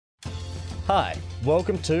Hi,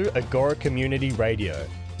 welcome to Agora Community Radio,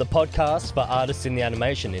 the podcast for artists in the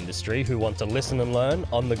animation industry who want to listen and learn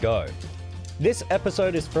on the go. This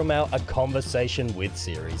episode is from our A Conversation With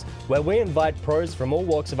series, where we invite pros from all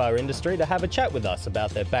walks of our industry to have a chat with us about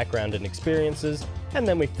their background and experiences, and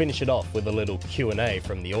then we finish it off with a little Q&A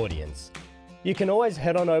from the audience. You can always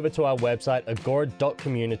head on over to our website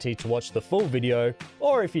agora.community to watch the full video,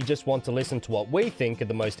 or if you just want to listen to what we think are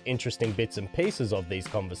the most interesting bits and pieces of these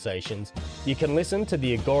conversations, you can listen to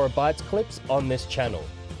the Agora Bytes clips on this channel.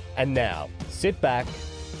 And now, sit back,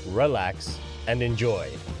 relax, and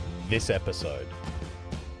enjoy this episode.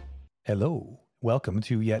 Hello, welcome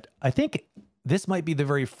to I think this might be the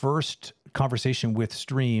very first conversation with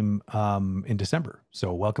stream in December.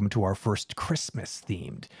 So welcome to our first Christmas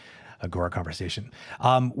themed Agora conversation.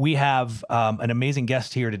 We have an amazing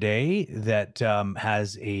guest here today that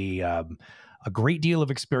has a great deal of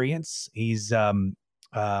experience. He's he's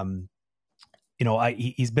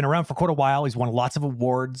been around for quite a while. He's won lots of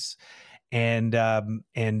awards, and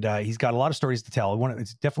he's got a lot of stories to tell.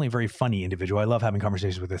 It's definitely a very funny individual. I love having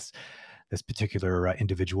conversations with this particular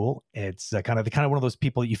individual. It's kind of one of those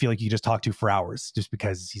people that you feel like you just talk to for hours, just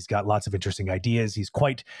because he's got lots of interesting ideas. He's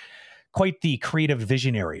quite the creative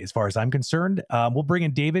visionary as far as I'm concerned. We'll bring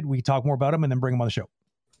in David. We can talk more about him and then bring him on the show.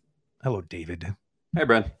 Hello, David. Hey,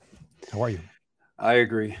 Brent. How are you? I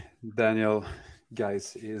agree. Daniel,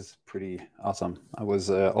 guys, is pretty awesome. I was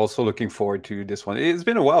also looking forward to this one. It's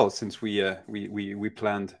been a while since we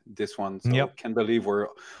planned this one. So Yep. Can't believe we're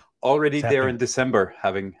already there in December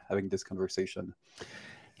having this conversation.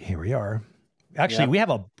 Here we are. Actually, we have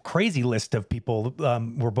a crazy list of people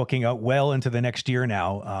we're booking out well into the next year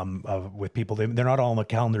now with people. They're not all on the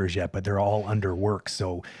calendars yet, but they're all under work.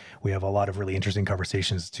 So we have a lot of really interesting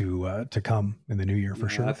conversations to come in the new year for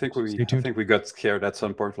sure. I think we got scared at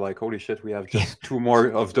some point, like, holy shit, we have just two more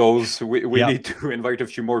of those. We need to invite a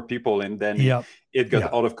few more people, and then it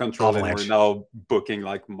got out of control. Avalanche. And we're now booking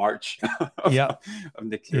like March of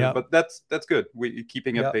next year. But that's good. We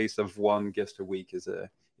keeping a pace of one guest a week is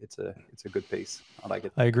it's a good pace. I like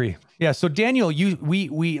it. I agree. Yeah. So Daniel,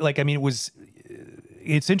 it's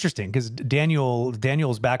interesting because Daniel's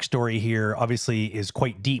backstory here obviously is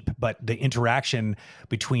quite deep, but the interaction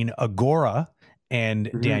between Agora and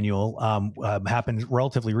Daniel happened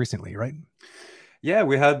relatively recently, right? Yeah,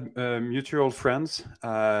 we had mutual friends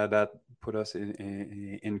that put us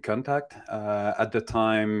in contact. At the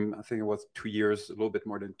time, I think it was a little bit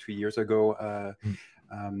more than 2 years ago.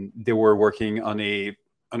 They were working on a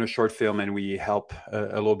short film, and we helped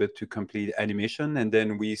a little bit to complete animation. And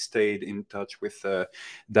then we stayed in touch with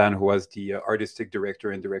Dan, who was the artistic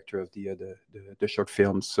director and director of the short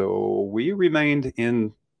film. So we remained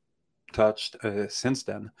in touch since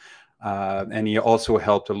then. And he also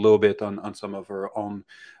helped a little bit on some of our own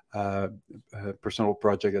personal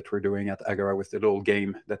project that we're doing at Agora with the little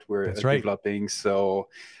game that we're developing. So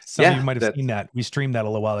some of you might have seen that. We streamed that a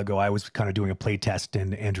little while ago. I was kind of doing a play test,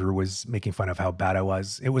 and Andrew was making fun of how bad I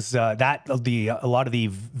was. It was a lot of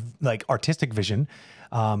the artistic vision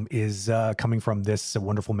is coming from this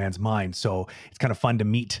wonderful man's mind. So it's kind of fun to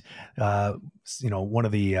meet one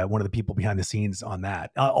of the people behind the scenes on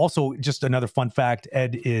that. Also, just another fun fact: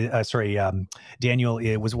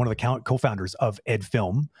 Daniel was one of the co-founders of Ed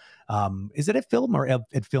Film. Is it Ed Film or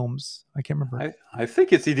Ed Films? I can't remember. I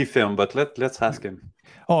think it's ED Film, but let's ask him.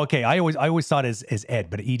 Oh, okay. I always thought as Ed,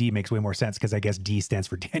 but ED makes way more sense because I guess D stands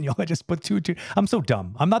for Daniel. I just put two. I'm so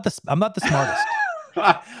dumb. I'm not the smartest.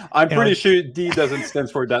 I'm pretty sure D doesn't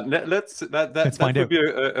stand for that. That would be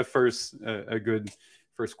a good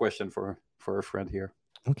first question for our friend here.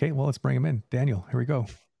 Okay, well, let's bring him in. Daniel, here we go.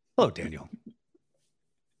 Hello, Daniel.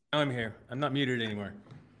 I'm here. I'm not muted anymore.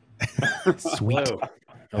 Sweet.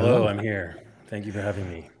 Hello, I'm here. Thank you for having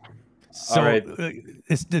me. So, all right.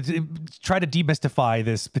 Try to demystify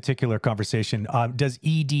this particular conversation. Does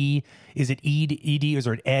ED, is it ED,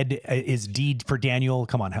 or Ed? Is D for Daniel?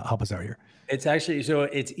 Come on, help us out here. It's actually,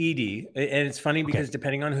 it's ED. And it's funny because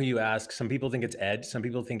depending on who you ask, some people think it's Ed. Some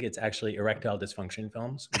people think it's actually erectile dysfunction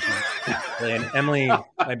films. And Emily,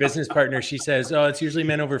 my business partner, she says, it's usually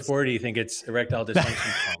men over 40 think it's erectile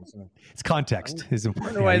dysfunction films. It's context. I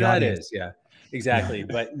don't know why that is. Yeah. Exactly. Yeah.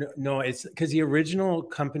 But no, it's because the original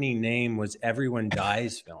company name was Everyone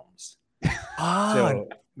Dies Films. So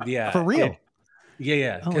yeah. For real?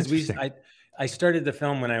 Because I started the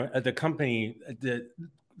film when the company,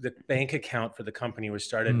 the bank account for the company was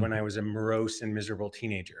started when I was a morose and miserable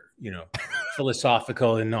teenager,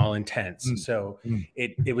 philosophical and all intense. So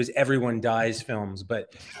it was Everyone Dies Films.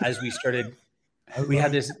 But as we started we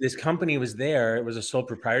had this company was there. It was a sole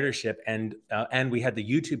proprietorship, and we had the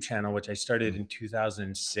YouTube channel, which I started in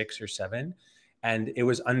 2006 or 7, and it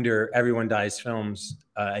was under Everyone Dies Films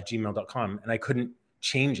at gmail.com, and I couldn't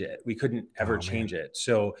change it. We couldn't ever change it,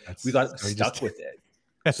 so we got stuck with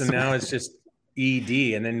it. So now it's just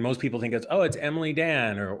ED, and then most people think it's Emily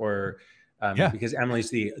Dan or because Emily's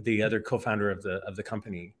the other co-founder of the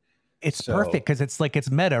company. It's perfect because it's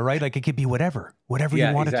meta, right? Like it could be whatever you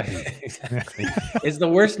want it to be. Exactly. It's the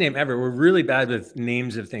worst name ever. We're really bad with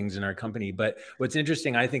names of things in our company. But what's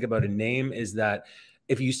interesting, I think, about a name is that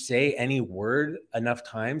if you say any word enough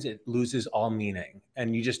times, it loses all meaning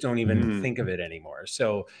and you just don't even think of it anymore.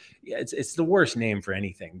 So yeah, it's the worst name for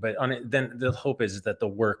anything. But then the hope is that the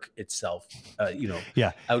work itself,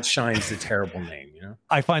 outshines the terrible name.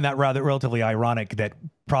 I find that relatively ironic that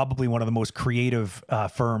probably one of the most creative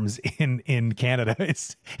firms in Canada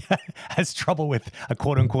has trouble with a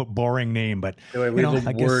quote unquote boring name. But we have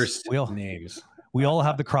the worst names. We all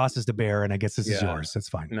have the crosses to bear, and I guess this is yours. That's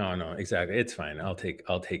fine. No, exactly. It's fine. I'll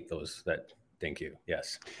take those. Thank you.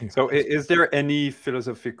 Yes. So is there any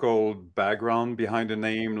philosophical background behind the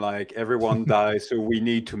name? Like everyone dies, so we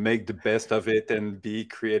need to make the best of it and be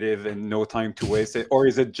creative and no time to waste it? Or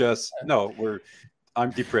is it just,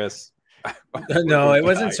 I'm depressed? No, it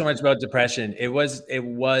wasn't so much about depression. It was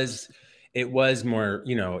more,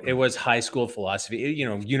 it was high school philosophy,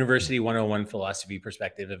 university 101 philosophy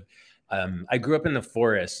perspective of, I grew up in the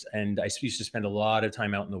forest and I used to spend a lot of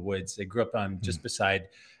time out in the woods. I grew up just beside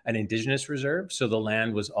an indigenous reserve. So the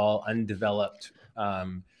land was all undeveloped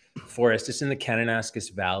forest. It's in the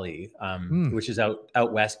Kananaskis Valley, which is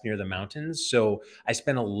out west near the mountains. So I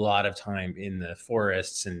spent a lot of time in the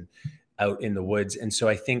forests and out in the woods. And so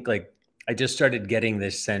I think I just started getting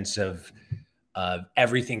this sense of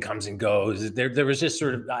everything comes and goes. There was just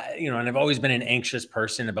sort of, and I've always been an anxious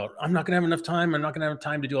person about, I'm not going to have enough time. I'm not going to have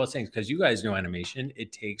time to do all those things. Because you guys know animation,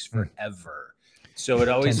 it takes forever. So it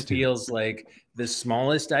always feels like the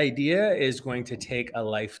smallest idea is going to take a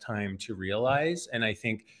lifetime to realize. And I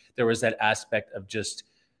think there was that aspect of just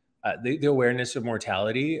the awareness of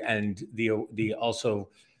mortality and the also,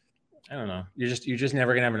 I don't know, you're just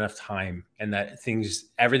never gonna have enough time, and that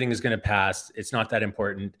everything is gonna pass. It's not that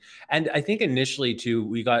important. And I think initially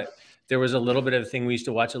too, there was a little bit of a thing. We used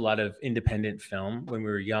to watch a lot of independent film when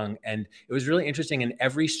we were young, and it was really interesting. In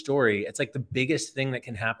every story, it's like the biggest thing that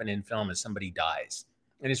can happen in film is somebody dies.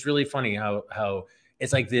 And it's really funny how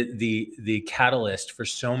it's like the catalyst for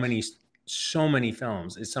so many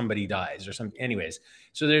films is somebody dies or something. Anyways,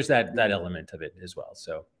 so there's that element of it as well.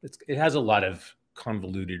 So it has a lot of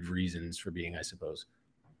convoluted reasons for being, I suppose.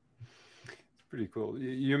 It's pretty cool.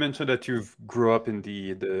 You mentioned that you've grew up in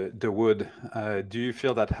the wood. Do you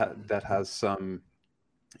feel that has some,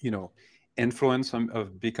 influence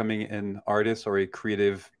of becoming an artist or a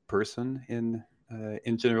creative person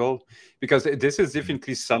in general? Because this is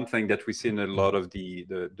definitely something that we see in a lot of the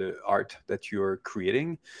art that you're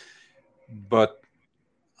creating. But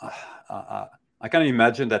I can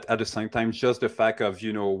imagine that at the same time, just the fact of,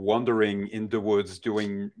 wandering in the woods,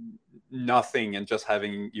 doing nothing and just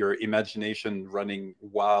having your imagination running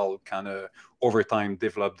wild, kind of over time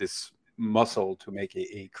develop this muscle to make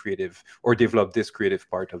a creative, or develop this creative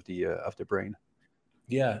part of the brain.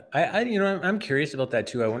 Yeah, I'm curious about that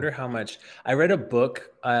too. I wonder how much. I read a book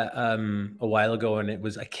a while ago, and it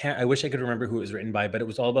was I wish I could remember who it was written by, but it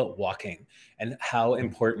was all about walking and how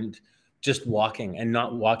important just walking, and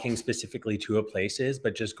not walking specifically to a place is,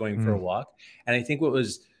 but just going for a walk. And I think what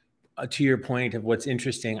was to your point of what's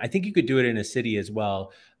interesting, I think you could do it in a city as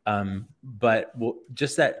well, but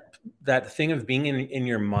just that thing of being in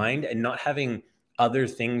your mind and not having other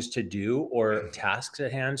things to do or tasks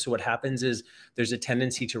at hand. So what happens is there's a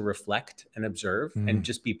tendency to reflect and observe and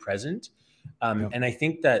just be present. And I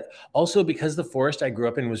think that also because the forest I grew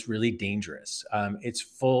up in was really dangerous. It's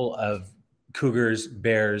full of cougars,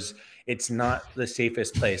 bears. It's not the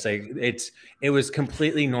safest place. It was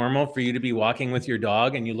completely normal for you to be walking with your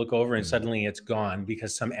dog and you look over and suddenly it's gone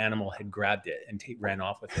because some animal had grabbed it and ran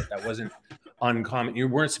off with it. That wasn't uncommon. You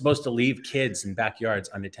weren't supposed to leave kids in backyards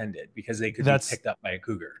unattended because they could be picked up by a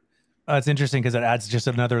cougar. It's interesting because it adds just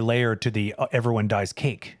another layer to the everyone dies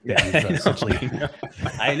cake.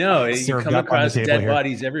 I know. You come across dead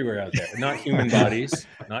bodies everywhere out there. Not human bodies.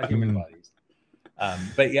 Not human bodies.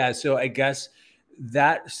 But yeah, so I guess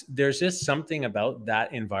that there's just something about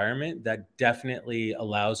that environment that definitely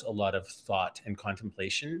allows a lot of thought and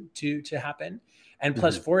contemplation to happen. And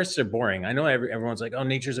plus forests are boring. I know everyone's like, oh,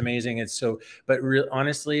 nature's amazing. It's so, but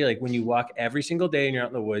honestly, like when you walk every single day and you're out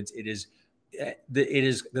in the woods, it is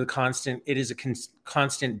a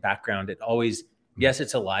constant background. It always Yes,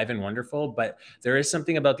 it's alive and wonderful, but there is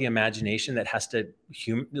something about the imagination that has to,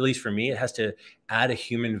 at least for me, it has to add a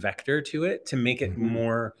human vector to it to make it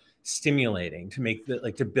more stimulating, to make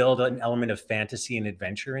to build an element of fantasy and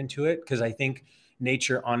adventure into it. Because I think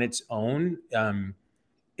nature on its own,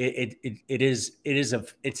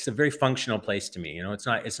 it's a very functional place to me. You know, it's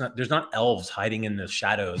not there's not elves hiding in the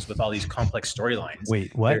shadows with all these complex storylines.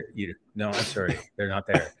 Wait, what? No, I'm sorry, they're not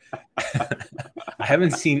there. I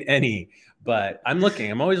haven't seen any, but I'm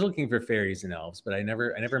always looking for fairies and elves, but I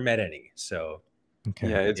never met any. So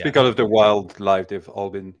yeah, it's because of the wildlife. They've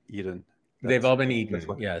all been eaten. They've all been eaten.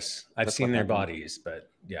 Yes, I've seen their bodies, but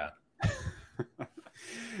yeah.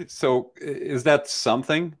 So is that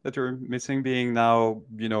something that you're missing, being now,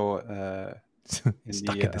 you know,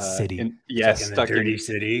 stuck in the city? Stuck in the dirty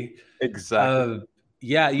city. Exactly.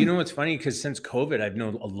 Yeah, you know what's funny? Because since COVID, I've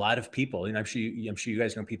known a lot of people, and I'm sure you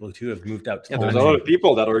guys know people too have moved out to. Yeah, there's a lot of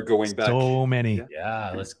people that are going back. So many.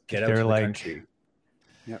 Yeah, let's get out to the country.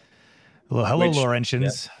 Yeah. Well, hello,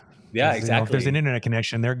 Laurentians. Yeah, exactly. You know, if there's an internet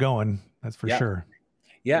connection, they're going. That's for sure.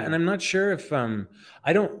 Yeah, and I'm not sure if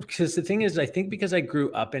I don't, because the thing is, I think because I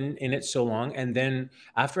grew up in it so long, and then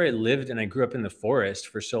after I lived and I grew up in the forest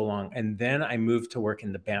for so long, and then I moved to work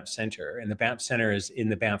in the Banff Center, and the Banff Center is in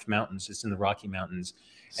the Banff Mountains. It's in the Rocky Mountains,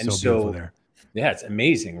 and so beautiful there. Yeah, it's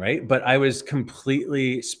amazing, right? But I was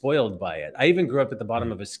completely spoiled by it. I even grew up at the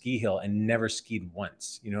bottom of a ski hill and never skied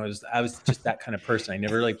once. You know, I was just that kind of person. I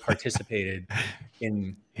never participated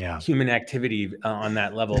in human activity on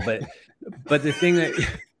that level. But the thing that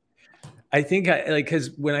I think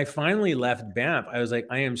because when I finally left Banff, I was like,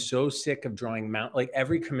 I am so sick of drawing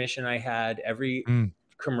every commission I had, every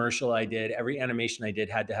commercial I did, every animation I did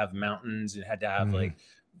had to have mountains and had to have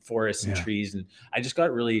forests and trees. And I just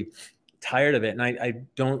got really tired of it. And I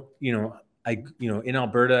don't, in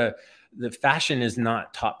Alberta, the fashion is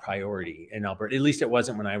not top priority in Alberta. At least it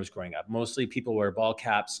wasn't when I was growing up. Mostly people wear ball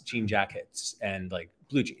caps, jean jackets, and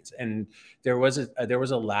blue jeans. And there was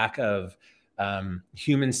a lack of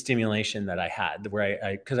human stimulation that I had, where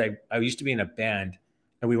because I used to be in a band,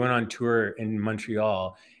 and we went on tour in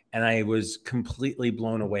Montreal, and I was completely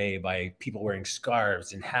blown away by people wearing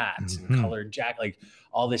scarves and hats and colored jackets,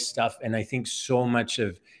 all this stuff. And I think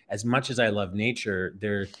as much as I love nature,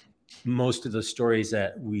 most of the stories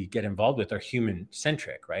that we get involved with are human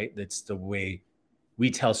centric, right? That's the way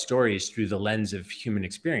we tell stories, through the lens of human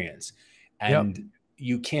experience. And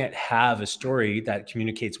you can't have a story that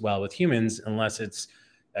communicates well with humans unless it's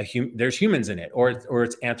there's humans in it, or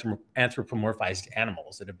it's anthropomorphized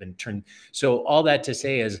animals that have been turned. So all that to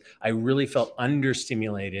say is, I really felt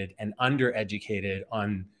understimulated and undereducated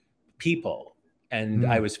on people. And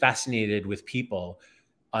I was fascinated with people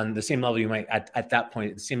on the same level you might, at that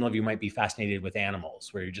point, the same level you might be fascinated with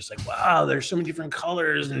animals, where you're just like, wow, there's so many different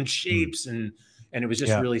colors and shapes. And it was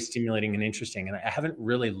just really stimulating and interesting. And I haven't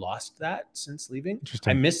really lost that since leaving.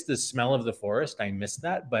 I miss the smell of the forest. I miss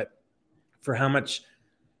that. But for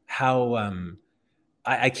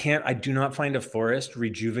I do not find a forest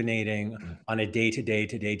rejuvenating on a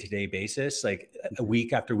day-to-day basis, like a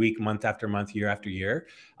week after week, month after month, year after year.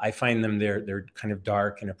 I find them, they're kind of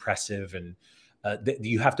dark and oppressive, and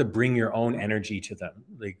you have to bring your own energy to them.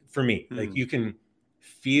 Like for me, like you can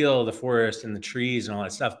feel the forest and the trees and all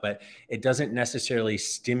that stuff, but it doesn't necessarily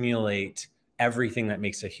stimulate everything that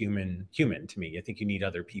makes a human to me. I think you need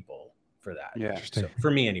other people for that. Yeah. So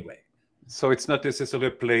for me anyway. So it's not necessarily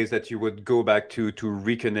a place that you would go back to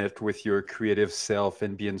reconnect with your creative self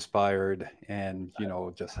and be inspired and,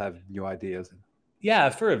 just have new ideas. Yeah,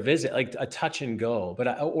 for a visit, like a touch and go,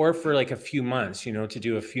 or for like a few months, to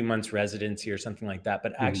do a few months residency or something like that.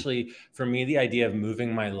 But actually, for me, the idea of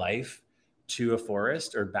moving my life to a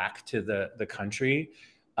forest or back to the country,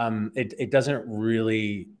 it doesn't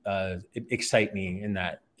really excite me in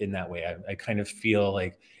that way. I kind of feel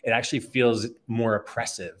like it actually feels more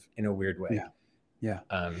oppressive in a weird way. Yeah.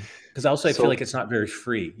 Because also I feel like it's not very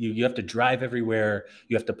free. You have to drive everywhere.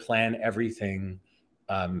 You have to plan everything.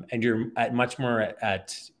 And you're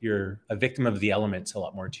you're a victim of the elements a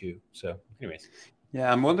lot more too. So anyways.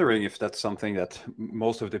 Yeah, I'm wondering if that's something that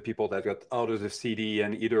most of the people that got out of the city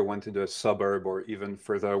and either went to the suburb or even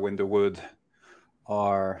further in the wood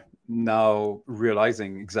are now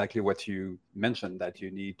realizing exactly what you mentioned, that you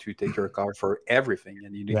need to take your car for everything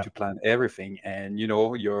and you need to plan everything. And,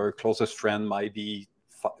 your closest friend might be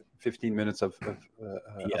 15 minutes of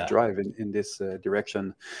drive in this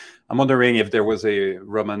direction. I'm wondering if there was a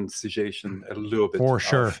romanticization a little bit. For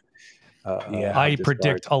sure. I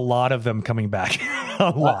predict a lot of them coming back.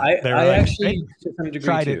 A lot. I actually to some degree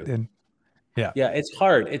tried too. it. And Yeah, it's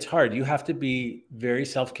hard. It's hard. You have to be very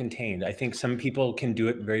self-contained. I think some people can do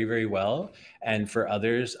it very, very well. And for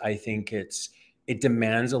others, I think it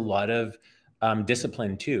demands a lot of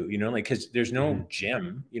discipline too, you know, like, because there's no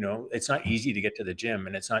gym, you know, it's not easy to get to the gym,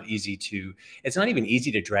 and it's not even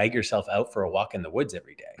easy to drag yourself out for a walk in the woods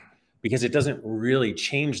every day, because it doesn't really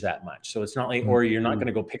change that much. So it's not like, or you're not going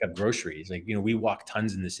to go pick up groceries. Like, you know, we walk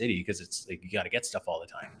tons in the city because it's like, you got to get stuff all the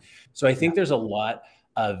time. So I think there's a lot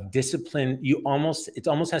of discipline. It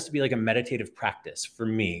almost has to be like a meditative practice for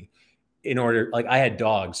me, in order, like, I had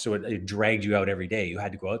dogs, so it dragged you out every day. You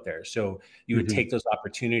had to go out there. So you would take those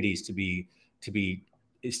opportunities to be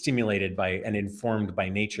stimulated by and informed by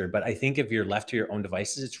nature. But I think if you're left to your own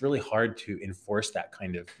devices, it's really hard to enforce that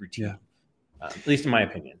kind of routine, at least in my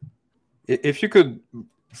opinion. If you could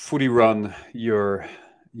fully run your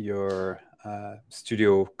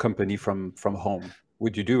studio company from home,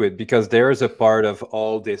 would you do it? Because there is a part of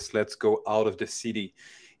all this, let's go out of the city,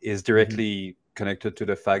 is directly connected to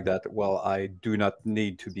the fact that, well, I do not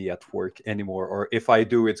need to be at work anymore. Or if I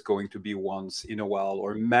do, it's going to be once in a while,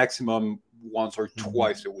 or maximum once or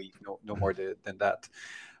twice a week, no more than that.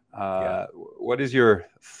 What is your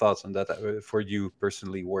thoughts on that for you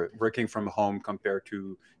personally, working from home compared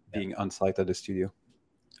to being on site at the studio?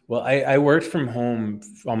 Well, I worked from home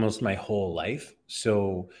almost my whole life.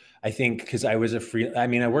 So I think, because I was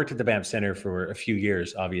I worked at the Banff Center for a few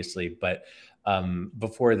years, obviously, but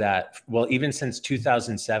before that, well, even since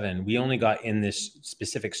 2007, we only got in this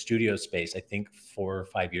specific studio space, I think 4 or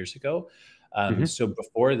 5 years ago. So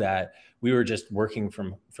before that, we were just working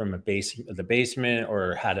from the basement,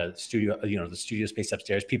 or had a studio, you know, the studio space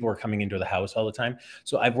upstairs. People were coming into the house all the time.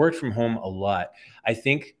 So I've worked from home a lot. I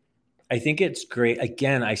think it's great.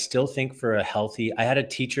 Again, I still think for I had a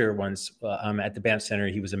teacher once at the Banff Center.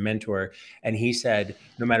 He was a mentor, and he said,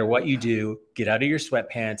 no matter what you do, get out of your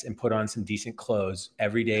sweatpants and put on some decent clothes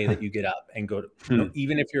every day that you get up and go to, you know,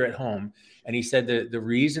 even if you're at home. And he said that the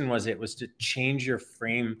reason was, it was to change your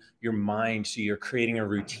mind. So you're creating a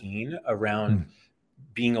routine around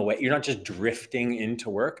being away. You're not just drifting into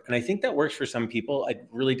work. And I think that works for some people. It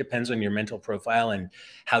really depends on your mental profile and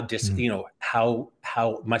how you know, how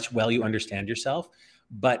much well you understand yourself.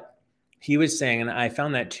 But he was saying, and I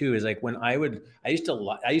found that too, is like, when I used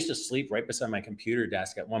to sleep right beside my computer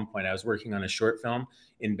desk. At one point, I was working on a short film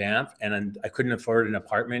in Banff, and I couldn't afford an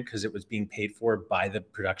apartment because it was being paid for by the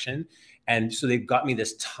production. And so they got me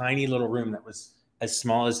this tiny little room that was as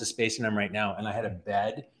small as the space I'm right now. And I had a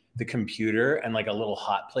bed, the computer, and like a little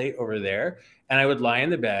hot plate over there. And I would lie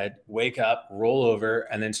in the bed, wake up, roll over,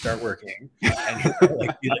 and then start working. And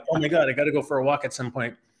be like, oh my God, I got to go for a walk at some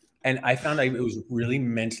point. And I found it was really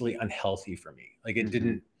mentally unhealthy for me. Like,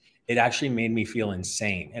 it actually made me feel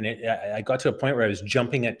insane. And I got to a point where I was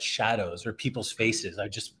jumping at shadows or people's faces.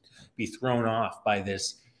 I'd just be thrown off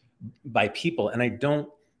by people. And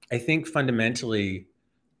I think fundamentally,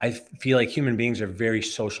 I feel like human beings are very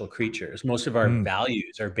social creatures. Most of our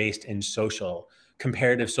values are based in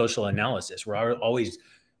comparative social analysis. We're always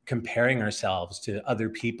comparing ourselves to other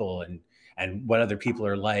people and what other people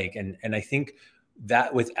are like. And I think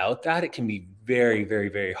that without that, it can be very, very,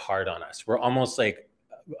 very hard on us. We're almost like,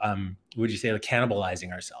 would you say, like,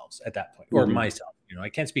 cannibalizing ourselves at that point, or myself? You know, I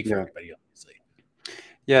can't speak for everybody, obviously.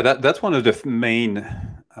 Yeah, that's one of the main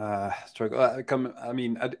struggle. I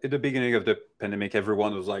mean, at the beginning of the pandemic,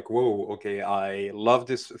 everyone was like, "Whoa, okay, I love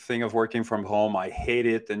this thing of working from home. I hate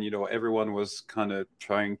it," and you know, everyone was kind of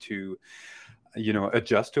trying to, you know,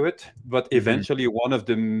 adjust to it. But eventually, one of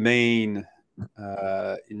the main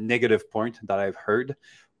negative point that I've heard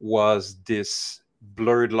was this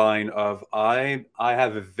blurred line of I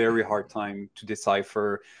have a very hard time to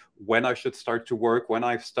decipher when I should start to work, when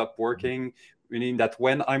I stop working. Meaning that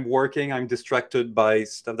when I'm working, I'm distracted by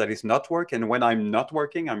stuff that is not work. And when I'm not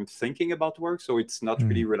working, I'm thinking about work. So it's not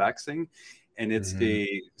really relaxing. And it's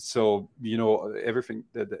so, you know, everything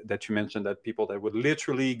that you mentioned, that people that would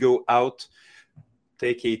literally go out,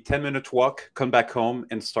 take a 10-minute walk, come back home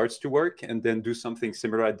and starts to work, and then do something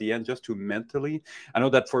similar at the end just to mentally. I know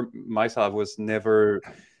that for myself, I was never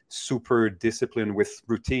super disciplined with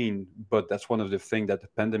routine, but that's one of the things that the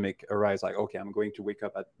pandemic arise, like, okay, I'm going to wake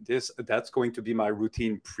up at this, that's going to be my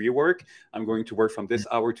routine pre-work. I'm going to work from this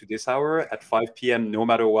hour to this hour. At 5 p.m., no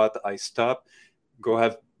matter what, I stop, go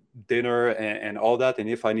have dinner and all that. And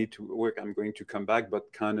if I need to work, I'm going to come back,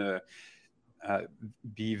 but kind of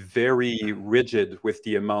be very rigid with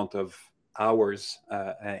the amount of hours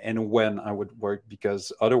and when I would work,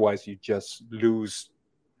 because otherwise you just lose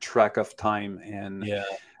track of time. And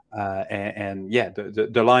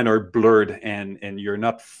the line are blurred, and you're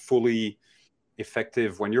not fully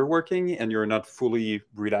effective when you're working, and you're not fully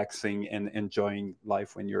relaxing and enjoying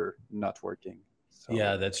life when you're not working. So.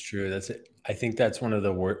 Yeah, that's true. I think that's one of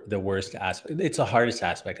the worst aspects. It's the hardest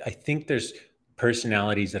aspect. I think there's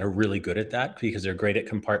personalities that are really good at that because they're great at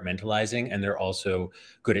compartmentalizing, and they're also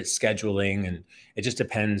good at scheduling. And it just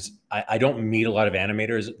depends. I don't meet a lot of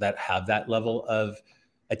animators that have that level of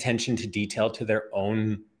attention to detail to their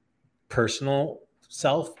own personal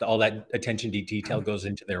self. All that attention to detail goes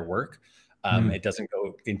into their work. It doesn't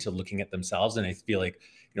go into looking at themselves. And I feel like,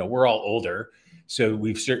 we're all older, so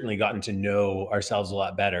we've certainly gotten to know ourselves a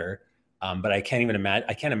lot better. But I can't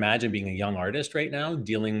imagine being a young artist right now,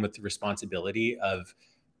 dealing with the responsibility of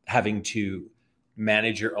having to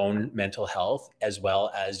manage your own mental health as well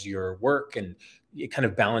as your work, and you kind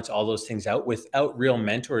of balance all those things out without real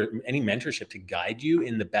any mentorship to guide you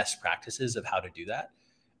in the best practices of how to do that.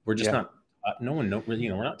 We're just not.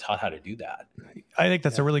 We're not taught how to do that. I think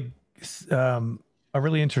that's a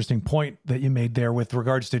really interesting point that you made there with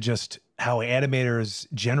regards to just how animators,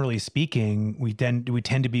 generally speaking, we tend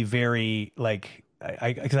to be very like,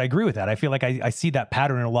 because I agree with that. I feel like I see that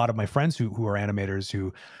pattern in a lot of my friends who are animators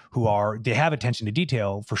they have attention to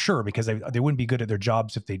detail for sure, because they wouldn't be good at their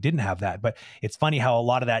jobs if they didn't have that. But it's funny how a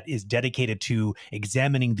lot of that is dedicated to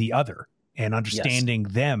examining the other and understanding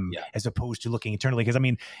them as opposed to looking internally. Because I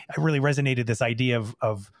mean, I really resonated this idea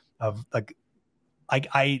of like,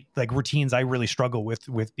 I like routines. I really struggle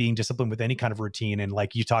with being disciplined with any kind of routine. And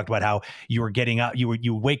like you talked about how you were getting up,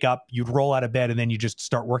 you wake up, you'd roll out of bed, and then you just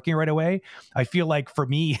start working right away. I feel like for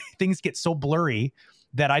me, things get so blurry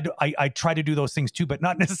that I try to do those things too, but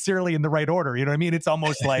not necessarily in the right order. You know what I mean? It's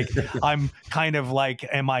almost like I'm kind of like,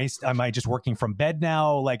 am I just working from bed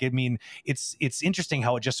now? Like, I mean, it's interesting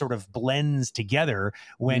how it just sort of blends together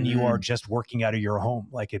when you are just working out of your home.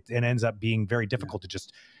 Like it ends up being very difficult to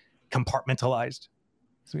just compartmentalized.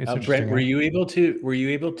 Brent, were you able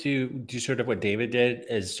to do sort of what David did,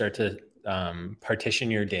 is start to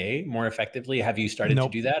partition your day more effectively? Have you started to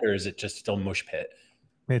do that, or is it just still mush pit?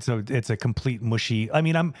 It's a complete mushy. I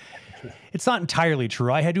mean, it's not entirely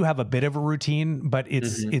true. I do have a bit of a routine, but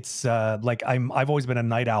it's like I've always been a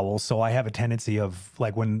night owl, so I have a tendency of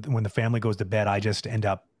like when the family goes to bed, I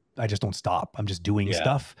just don't stop. I'm just doing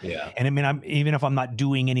stuff. Yeah. And I mean, even if I'm not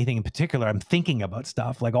doing anything in particular, I'm thinking about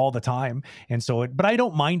stuff like all the time. And so, but I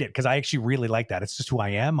don't mind it because I actually really like that. It's just who I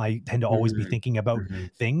am. I tend to always be thinking about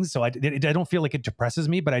things. So I don't feel like it depresses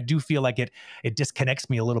me, but I do feel like it disconnects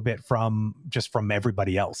me a little bit from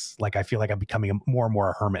everybody else. Like I feel like I'm becoming more and more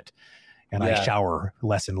a hermit. And I shower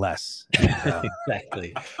less and less.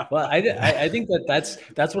 Exactly. Well, I think that's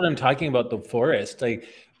what I'm talking about, the forest. Like,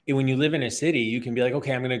 when you live in a city, you can be like,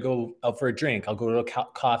 okay, I'm going to go out for a drink. I'll go to a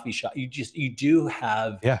coffee shop. You do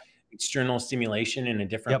have external stimulation in a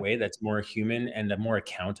different way that's more human and more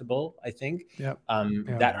accountable, I think.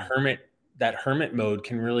 That hermit mode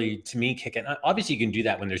can really, to me, kick in. Obviously, you can do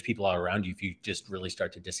that when there's people all around you if you just really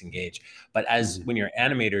start to disengage. But when you're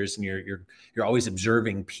animators and you're always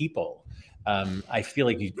observing people, I feel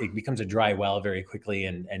like it becomes a dry well very quickly.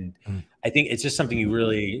 And I think it's just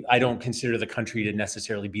something I don't consider the country to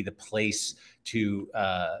necessarily be the place to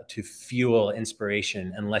fuel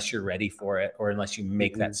inspiration unless you're ready for it, or unless you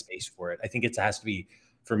make that space for it. I think it has to be,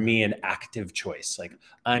 for me, an active choice. Like,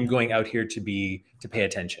 I'm going out here to pay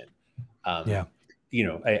attention. To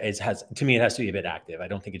me, it has to be a bit active. I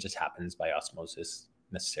don't think it just happens by osmosis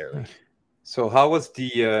necessarily. So how was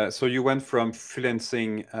so you went from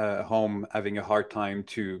freelancing home, having a hard time,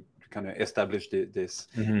 to kind of establish this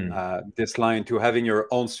line, to having your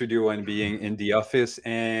own studio and being in the office,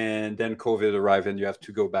 and then COVID arrived and you have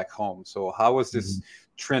to go back home. So how was this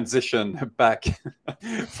transition back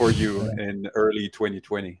for you in early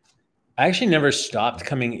 2020? I actually never stopped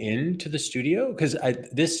coming into the studio, because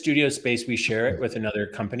this studio space, we share it with another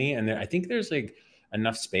company, and I think there's like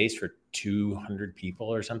enough space for 200 people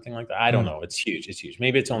or something like that. I don't know. It's huge.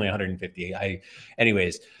 Maybe it's only 150.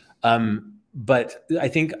 But I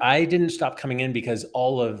think I didn't stop coming in because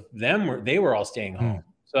all of them they were all staying home.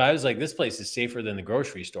 So I was like, this place is safer than the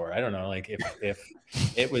grocery store. I don't know. Like if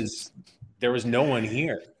there was no one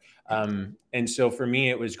here. And so for me,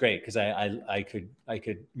 it was great because I could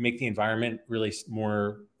make the environment really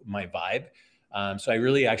more my vibe. So I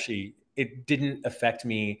really it didn't affect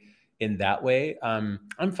me in that way.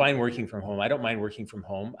 I'm fine working from home. I don't mind working from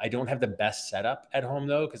home. I don't have the best setup at home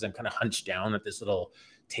though, because I'm kind of hunched down at this little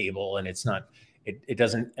table, and it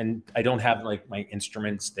doesn't, and I don't have like my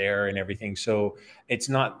instruments there and everything. So it's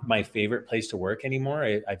not my favorite place to work anymore.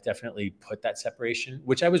 I've definitely put that separation,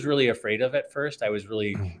 which I was really afraid of at first. I was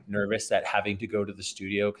really nervous that having to go to the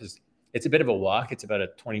studio, because it's a bit of a walk. It's about a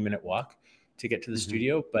 20-minute walk to get to the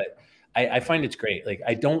studio, but I find it's great. Like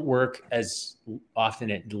I don't work as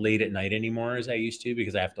often late at night anymore as I used to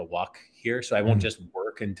because I have to walk here. So I won't just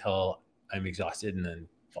work until I'm exhausted and then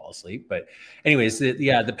fall asleep. But anyways,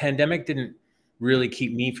 the pandemic didn't really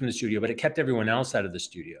keep me from the studio, but it kept everyone else out of the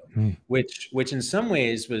studio, which in some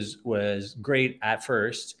ways was great at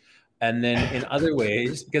first. And then in other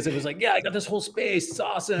ways, because it was like, yeah, I got this whole space. It's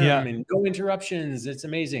awesome. Yeah. And no interruptions. It's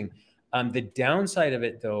amazing. The downside of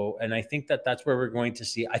it, though, and I think that's where we're going to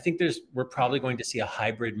see. I think we're probably going to see a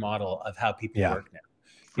hybrid model of how people work now.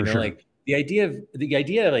 You know, like the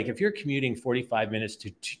idea, like if you're commuting 45 minutes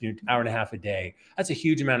to an hour and a half a day, that's a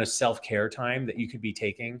huge amount of self-care time that you could be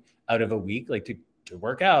taking out of a week, like to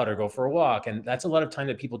work out or go for a walk, and that's a lot of time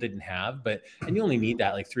that people didn't have. And you only need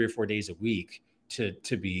that like 3 or 4 days a week to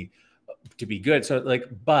be good. So like,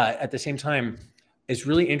 but at the same time, it's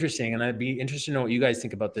really interesting. And I'd be interested to know what you guys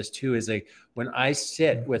think about this too, is like when I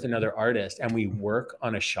sit with another artist and we work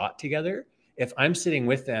on a shot together, if I'm sitting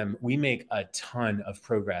with them, we make a ton of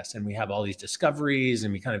progress and we have all these discoveries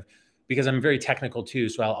and we kind of, because I'm very technical too.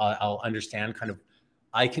 So I'll understand kind of,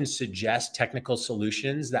 I can suggest technical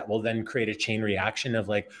solutions that will then create a chain reaction of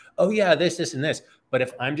like, oh yeah, this and this. But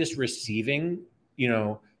if I'm just receiving, you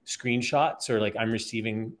know, screenshots or like I'm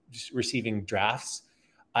receiving drafts,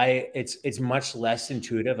 it's much less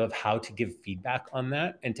intuitive of how to give feedback on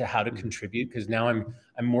that and to how to contribute, because now I'm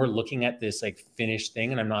more looking at this like finished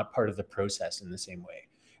thing and I'm not part of the process in the same way.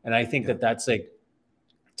 And I think that's like,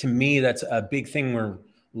 to me, that's a big thing we're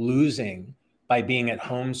losing by being at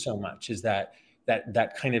home so much, is that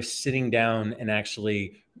kind of sitting down and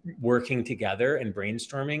actually working together and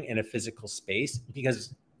brainstorming in a physical space,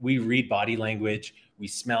 because we read body language, we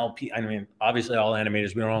smell. I mean, obviously all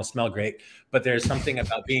animators, we don't all smell great, but there's something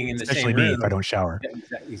about being in the same room. Especially me if I don't shower.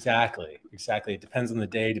 Exactly. It depends on the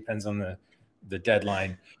day, depends on the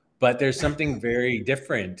deadline, but there's something very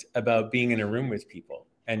different about being in a room with people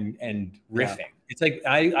and riffing. Yeah. It's like,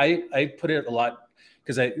 I put it a lot,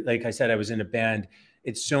 because like I said, I was in a band.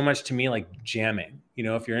 It's so much to me like jamming. You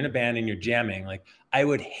know, if you're in a band and you're jamming, like I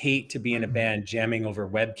would hate to be in a band jamming over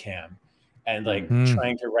webcam and like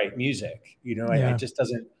trying to write music, you know, it just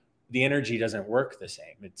doesn't, the energy doesn't work the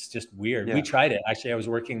same. It's just weird. Yeah. We tried it. Actually, I was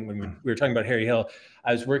working, when we were talking about Harry Hill,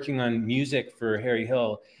 I was working on music for Harry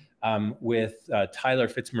Hill with Tyler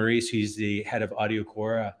Fitzmaurice, who's the head of Audio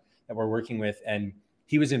Cora that we're working with. And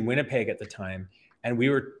he was in Winnipeg at the time. And we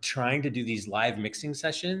were trying to do these live mixing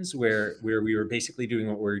sessions where we were basically doing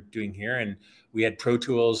what we're doing here. And we had Pro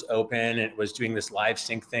Tools open and it was doing this live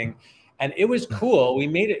sync thing. And it was cool. We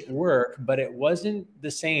made it work, but it wasn't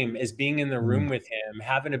the same as being in the room with him,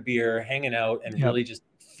 having a beer, hanging out, and really just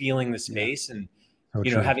feeling the space and,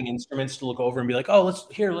 you know, having instruments to look over and be like, oh,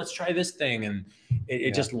 let's try this thing. And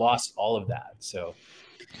it just lost all of that. So.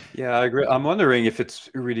 Yeah, I agree. I'm wondering if it's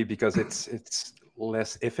really because it's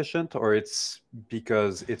less efficient, or it's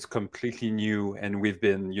because it's completely new and we've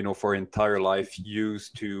been, you know, for entire life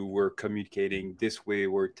used to, we're communicating this way,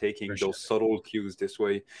 we're taking those subtle cues this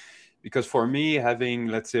way. Because for me, having,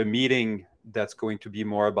 let's say, a meeting that's going to be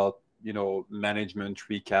more about, you know, management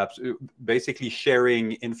recaps, basically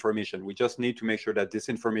sharing information. We just need to make sure that this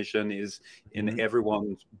information is in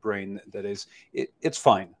everyone's brain. That is, it's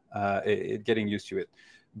fine, getting used to it.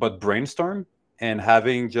 But brainstorm and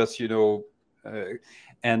having just, you know,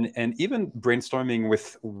 and even brainstorming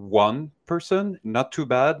with one person, not too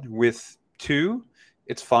bad. With two,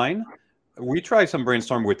 it's fine. We tried some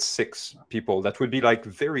brainstorm with 6 people. That would be like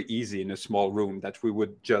very easy in a small room, that we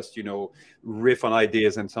would just, you know, riff on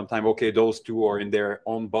ideas, and sometimes, okay, those 2 are in their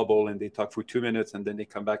own bubble and they talk for 2 minutes and then they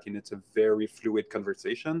come back and it's a very fluid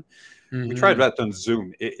conversation. We tried that on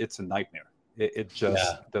Zoom. It's a nightmare. It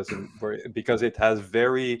just doesn't work, because it has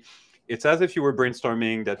it's as if you were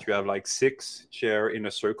brainstorming that you have like 6 chairs in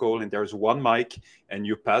a circle and there's one mic and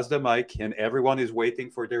you pass the mic and everyone is waiting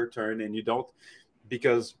for their turn, and you don't,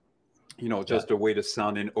 because, you know, just the way the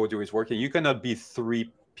sound and audio is working, you cannot be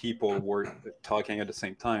 3 people talking at the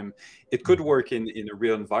same time. It could work in a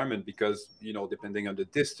real environment because, you know, depending on the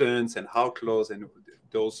distance and how close, and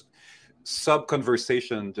those sub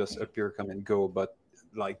conversation just appear, come and go. But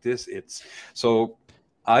like this, so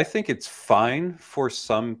I think it's fine for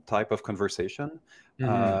some type of conversation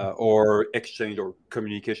or exchange or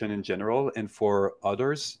communication in general. And for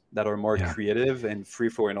others that are more creative and free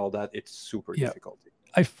flow and all that, it's super difficult.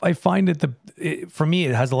 I find that for me,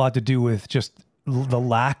 it has a lot to do with just the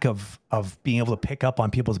lack of being able to pick up on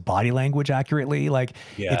people's body language accurately. Like,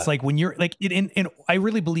 it's like when you're like, and I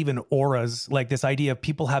really believe in auras, like this idea of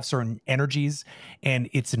people have certain energies and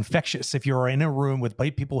it's infectious. If you're in a room with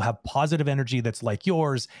people who have positive energy that's like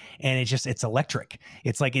yours, and it's electric.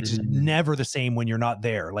 It's like, it's never the same when you're not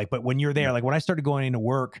there. Like, but when you're there, like when I started going into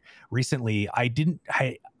work recently,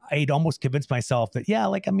 I'd almost convinced myself that, yeah,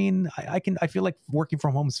 like, I mean, I feel like working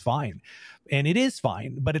from home is fine, and it is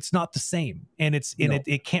fine, but it's not the same. And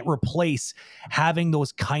it can't replace having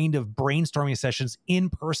those kind of brainstorming sessions in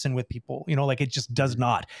person with people, you know, like it just does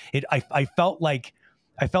not.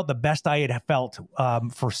 I felt the best I had felt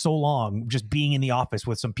for so long, just being in the office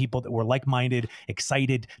with some people that were like-minded,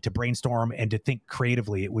 excited to brainstorm and to think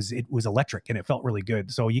creatively. It was electric, and it felt really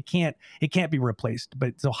good. So it can't be replaced.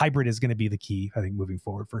 But so hybrid is going to be the key, I think, moving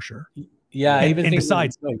forward for sure. Yeah, and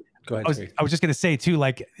besides, go ahead. I was just going to say too,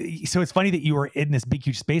 like, so it's funny that you were in this big,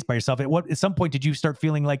 huge space by yourself. At some point, did you start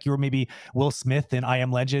feeling like you were maybe Will Smith in I Am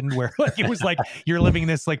Legend, where like it was like you're living in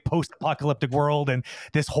this like post-apocalyptic world, and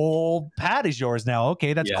this whole pad is yours now?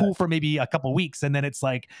 Okay, that's cool for maybe a couple of weeks, and then it's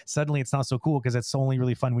like suddenly it's not so cool because it's only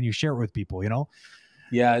really fun when you share it with people, you know?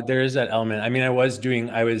 Yeah, there is that element. I mean, I was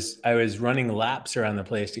running laps around the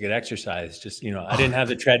place to get exercise. Just, you know, I didn't have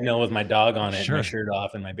the treadmill with my dog on it, and my shirt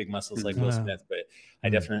off, and my big muscles like Will Smith. But I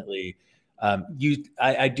definitely,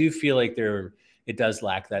 I do feel like it does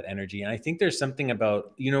lack that energy. And I think there's something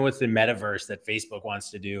about, you know, with the metaverse that Facebook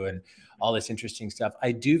wants to do and all this interesting stuff.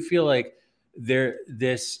 I do feel like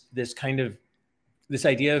this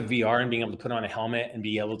idea of VR and being able to put on a helmet and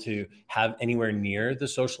be able to have anywhere near the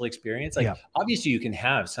social experience. Like, obviously you can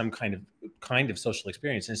have some kind of social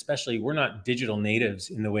experience, and especially we're not digital natives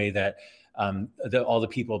in the way that all the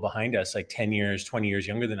people behind us, like 10 years, 20 years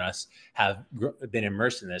younger than us, have been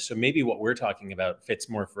immersed in this. So maybe what we're talking about fits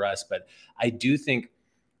more for us. But I do think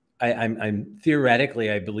I'm theoretically,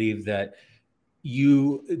 I believe that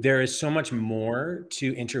there is so much more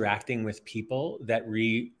to interacting with people that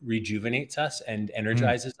rejuvenates us and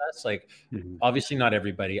energizes us. Like, obviously not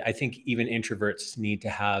everybody. I think even introverts need to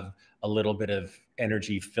have a little bit of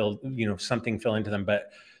energy filled, you know, something fill into them. But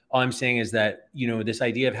all I'm saying is that, you know, this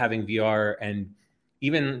idea of having VR, and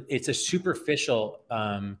even it's a superficial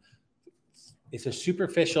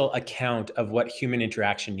account of what human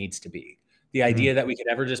interaction needs to be. The idea that we could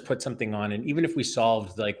ever just put something on, and even if we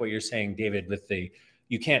solved like what you're saying, David, with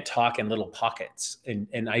you can't talk in little pockets,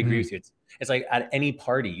 and I agree with you. It's like at any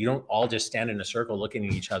party, you don't all just stand in a circle looking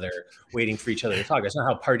at each other, waiting for each other to talk. That's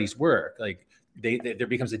not how parties work. Like there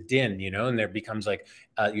becomes a din, you know, and there becomes like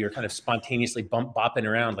you're kind of spontaneously bopping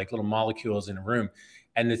around like little molecules in a room.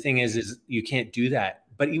 And the thing is you can't do that.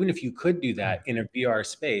 But even if you could do that in a VR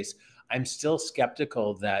space, I'm still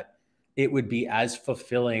skeptical that it would be as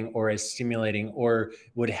fulfilling or as stimulating, or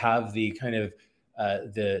would have the kind of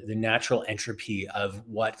the natural entropy of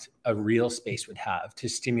what a real space would have to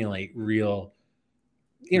stimulate real,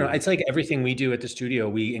 you know, it's like everything we do at the studio,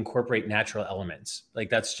 we incorporate natural elements. Like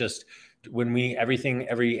that's just when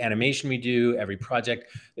every animation we do, every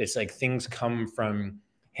project, it's like things come from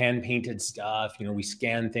hand painted stuff. You know, we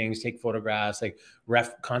scan things, take photographs, like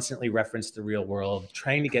constantly reference the real world,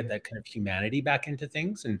 trying to get that kind of humanity back into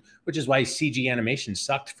things. And which is why CG animation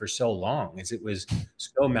sucked for so long, is it was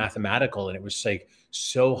so mathematical, and it was like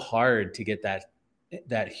so hard to get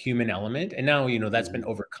that human element. And now, you know, that's been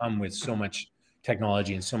overcome with so much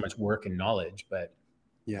technology and so much work and knowledge. But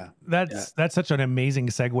that's such an amazing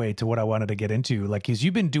segue to what I wanted to get into. Like, because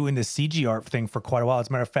you've been doing this CG art thing for quite a while. As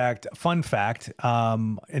a matter of fact, fun fact,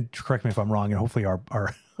 and correct me if I'm wrong, and hopefully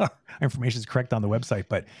our information is correct on the website,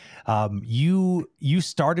 but you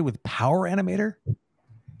started with Power Animator.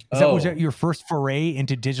 Was that your first foray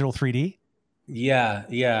into digital 3D? Yeah.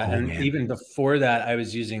 And even before that, I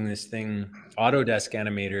was using this thing, Autodesk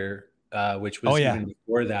Animator, which was even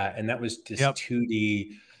before that, and that was just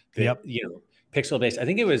 2D. You know, pixel based. I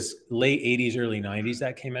think it was late 80s, early 90s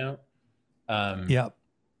that came out. I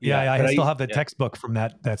still have the textbook from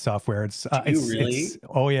that software. It's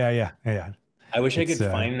yeah. I wish I could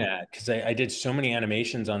find that, because I did so many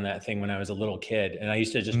animations on that thing when I was a little kid, and I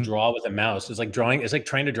used to just draw with a mouse. It's like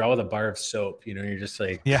trying to draw with a bar of soap. You know, you're just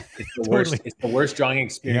like, it's the worst. It's the worst drawing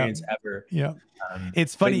experience ever. Yeah.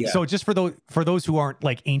 It's funny. So just for those who aren't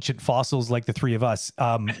like ancient fossils like the three of us,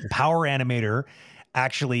 Power Animator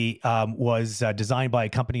actually was designed by a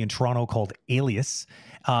company in Toronto called Alias,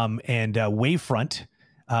 and Wavefront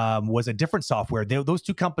was a different software. Those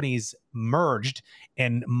two companies merged,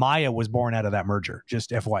 and Maya was born out of that merger,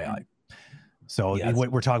 just FYI. So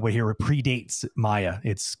what we're talking about here predates Maya.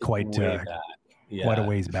 It's quite a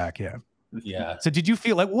ways back. Yeah. Yeah. So did you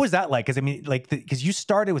feel like, what was that like? Because I mean, like, because you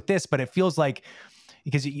started with this, but it feels like,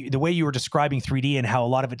 because the way you were describing 3D and how a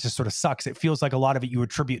lot of it just sort of sucks, it feels like a lot of it you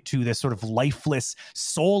attribute to this sort of lifeless,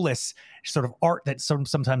 soulless sort of art that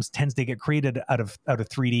sometimes tends to get created out of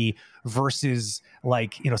 3D versus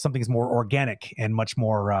like, you know, something's more organic and much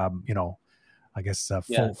more, you know, I guess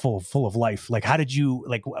full of life. Like, how did you,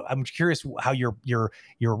 like, I'm curious how your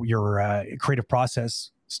creative process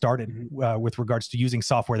started with regards to using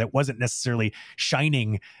software that wasn't necessarily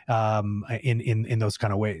shining in those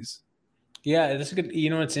kind of ways. Yeah, that's a good. You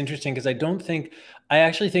know, it's interesting because I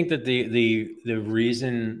actually think that the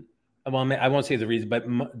reason. Well, I won't say the reason, but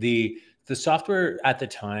the software at the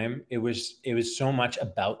time, it was so much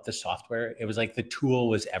about the software. It was like the tool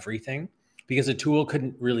was everything, because the tool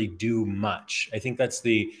couldn't really do much. I think that's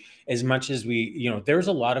as much as we, you know, there was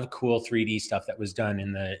a lot of cool 3D stuff that was done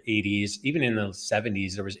in the 80s, even in the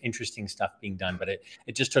 70s, there was interesting stuff being done, but it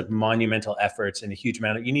just took monumental efforts and a huge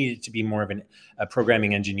amount of, you needed to be more of a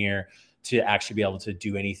programming engineer to actually be able to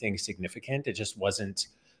do anything significant. It just wasn't,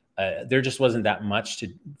 there just wasn't that much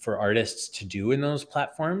for artists to do in those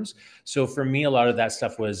platforms. So for me, a lot of that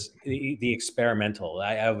stuff was the experimental.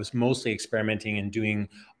 I was mostly experimenting and doing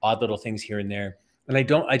odd little things here and there. And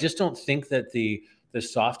I just don't think that the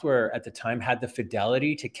software at the time had the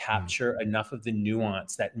fidelity to capture enough of the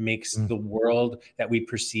nuance that makes the world that we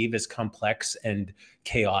perceive as complex and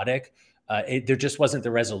chaotic. There just wasn't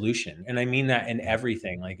the resolution. And I mean that in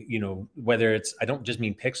everything, like, you know, whether it's, I don't just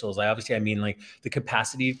mean pixels. I mean like the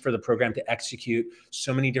capacity for the program to execute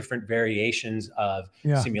so many different variations of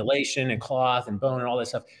simulation and cloth and bone and all that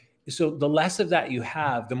stuff. So the less of that you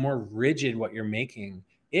have, the more rigid what you're making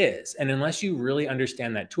is. And unless you really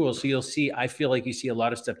understand that tool, so you'll see, I feel like you see a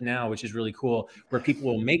lot of stuff now, which is really cool, where people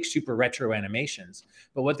will make super retro animations.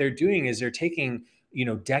 But what they're doing is they're taking, you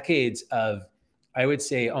know, decades of, I would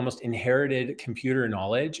say, almost inherited computer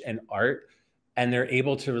knowledge and art, and they're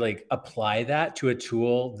able to like apply that to a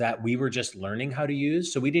tool that we were just learning how to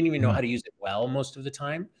use. So we didn't even know how to use it well most of the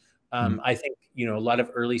time. I think, you know, a lot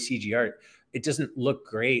of early CG art, it doesn't look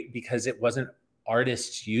great because it wasn't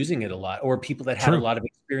artists using it a lot, or people that had a lot of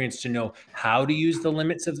experience to know how to use the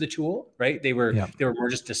limits of the tool, right? They were more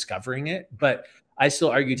just discovering it. But I still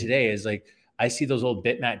argue today is like, I see those old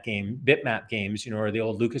bitmap games, you know, or the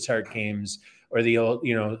old LucasArts games, or the old,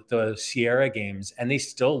 you know, the Sierra games, and they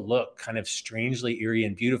still look kind of strangely eerie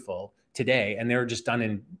and beautiful today. And they were just done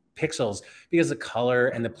in pixels because the color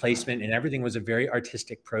and the placement and everything was a very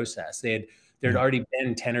artistic process. There'd already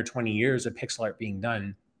been 10 or 20 years of pixel art being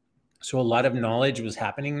done. So a lot of knowledge was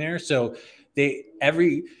happening there. So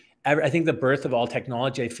I think the birth of all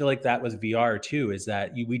technology, I feel like that with VR too, is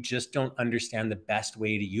that we just don't understand the best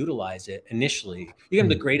way to utilize it initially. You can have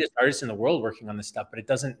the greatest artists in the world working on this stuff, but it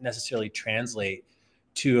doesn't necessarily translate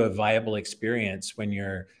to a viable experience when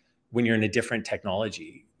you're in a different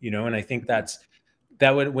technology, you know? And I think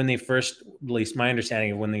when they first, at least my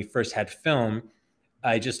understanding of when they first had film,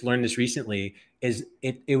 I just learned this recently, is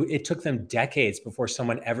it took them decades before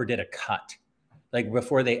someone ever did a cut. Like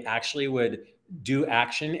before they actually would do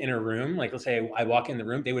action in a room, like let's say I walk in the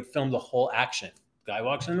room, they would film the whole action. Guy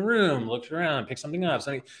walks in the room, looks around, picks something up,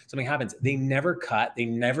 something happens. They never cut, they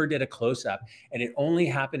never did a close-up. And it only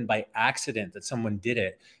happened by accident that someone did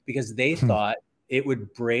it, because they thought it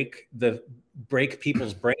would break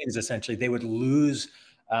people's brains, essentially. They would lose,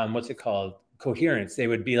 what's it called? Coherence. They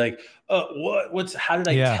would be like, oh, how did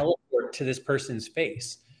I teleport to this person's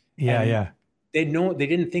face? They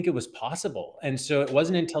didn't think it was possible. And so it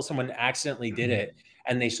wasn't until someone accidentally did it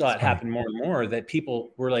and they saw it happen more and more that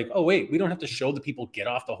people were like, oh, wait, we don't have to show the people get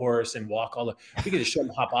off the horse and walk we can just show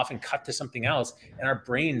them hop off and cut to something else, and our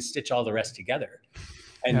brains stitch all the rest together.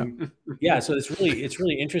 And so it's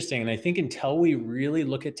really interesting. And I think until we really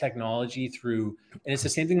look at technology through, and it's the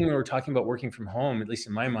same thing when we were talking about working from home, at least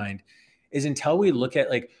in my mind, is until we look at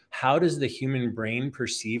like, how does the human brain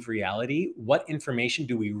perceive reality? What information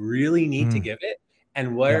do we really need to give it?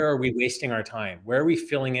 And where are we wasting our time? Where are we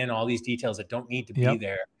filling in all these details that don't need to be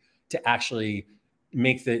there to actually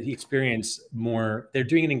make the experience more? They're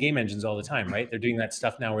doing it in game engines all the time, right? They're doing that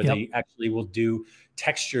stuff now where they actually will do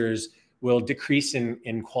textures will decrease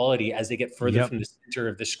in quality as they get further from the center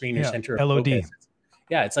of the screen or center of LOD. focus.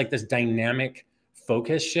 Yeah, it's like this dynamic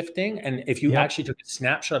focus shifting. And if you actually took a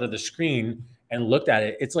snapshot of the screen and looked at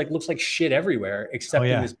it, it's like, looks like shit everywhere except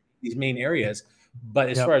in these main areas. But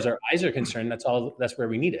as far as our eyes are concerned, that's where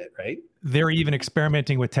we need it, right? They're even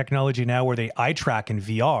experimenting with technology now where they eye track in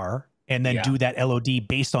VR and then do that LOD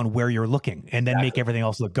based on where you're looking, and then make everything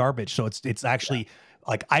else look garbage. So it's actually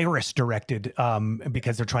like iris directed,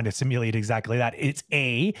 because they're trying to simulate exactly that. It's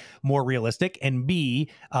A, more realistic, and B,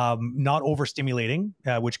 not overstimulating,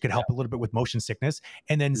 which could help a little bit with motion sickness.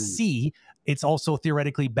 And then C, it's also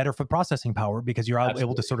theoretically better for processing power, because you're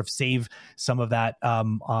able to sort of save some of that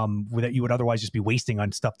that you would otherwise just be wasting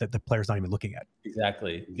on stuff that the player's not even looking at.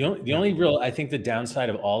 Exactly. The only real, I think the downside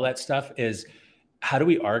of all that stuff is, how do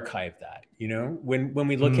we archive that? You know, when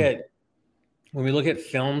we look at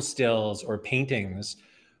film stills or paintings,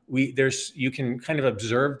 you can kind of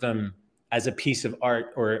observe them as a piece of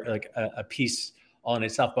art, or like a piece all in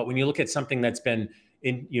itself. But when you look at something that's been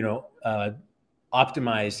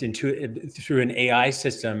optimized through an AI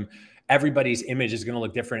system, everybody's image is going to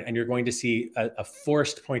look different, and you're going to see a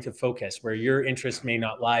forced point of focus where your interest may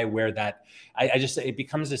not lie where that. It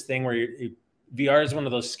becomes this thing where VR is one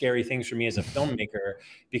of those scary things for me as a filmmaker,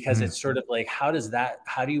 because it's sort of like, how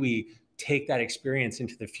do we take that experience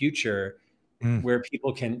into the future where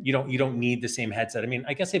people can, you don't need the same headset. I mean,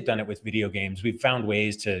 I guess they've done it with video games. We've found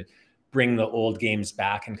ways to bring the old games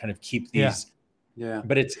back and kind of keep these. Yeah.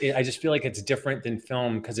 But I just feel like it's different than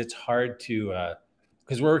film, because it's hard to,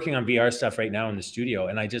 because we're working on VR stuff right now in the studio.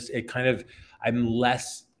 And I'm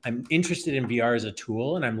interested in VR as a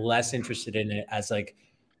tool, and I'm less interested in it as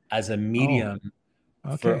a medium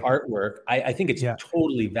for artwork. I think it's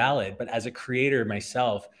totally valid, but as a creator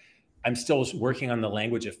myself, I'm still working on the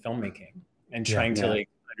language of filmmaking and trying to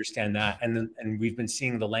understand that. And we've been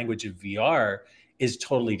seeing the language of VR is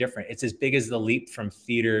totally different. It's as big as the leap from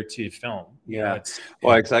theater to film.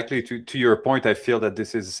 Well, exactly. To your point, I feel that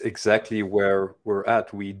this is exactly where we're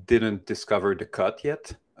at. We didn't discover the cut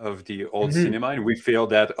yet of the old cinema, and we feel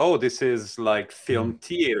that, this is like film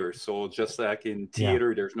theater. So just like in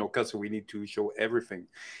theater, there's no cut, so we need to show everything.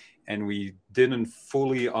 And we didn't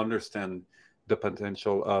fully understand the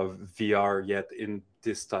potential of VR yet in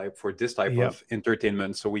this type of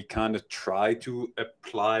entertainment. So we kind of try to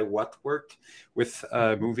apply what worked with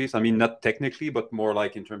movies. I mean, not technically, but more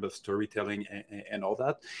like in terms of storytelling and all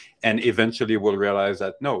that. And eventually we'll realize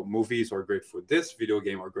that no, movies are great for this, video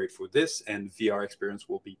game are great for this, and VR experience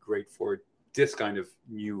will be great for this kind of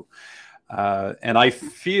new. And I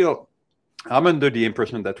feel I'm under the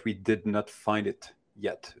impression that we did not find it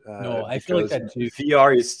yet. No, I feel like that too.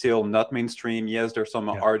 VR is still not mainstream. Yes, there's some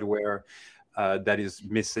hardware that is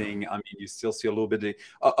missing. I mean, you still see a little bit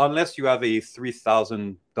unless you have a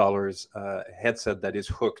 $3,000 headset that is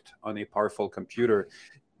hooked on a powerful computer.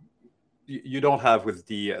 You don't have with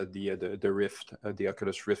the Rift, the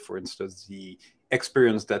Oculus Rift, for instance, the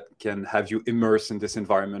experience that can have you immerse in this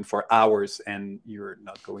environment for hours, and you're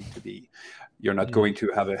not going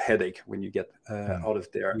to have a headache when you get out of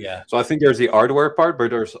there. So I think there's the hardware part,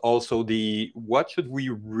 but there's also the what should we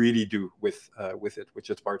really do with it, which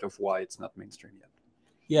is part of why it's not mainstream yet.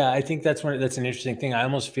 Yeah, I think that's an interesting thing. I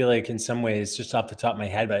almost feel like in some ways, just off the top of my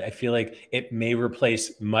head, but I feel like it may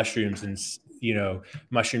replace mushrooms and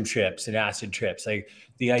mushroom trips and acid trips. Like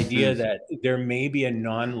the idea that there may be a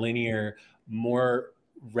non-linear,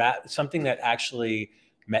 something that actually,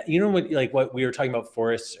 what we were talking about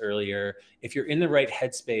forests earlier. If you're in the right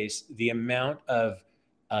headspace, the amount of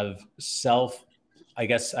self, I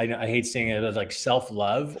guess I hate saying it, as like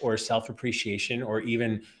self-love or self-appreciation, or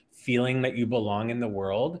even feeling that you belong in the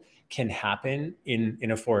world can happen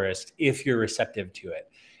in a forest if you're receptive to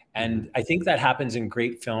it. And I think that happens in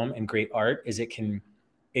great film and great art, is it can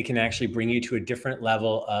actually bring you to a different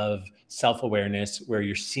level of self-awareness, where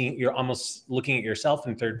you're almost looking at yourself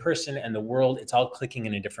in third person, and the world, it's all clicking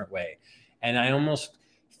in a different way. And I almost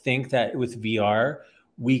think that with VR,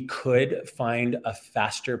 we could find a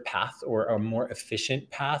faster path or a more efficient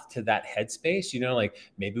path to that headspace. Like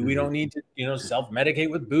maybe we don't need to,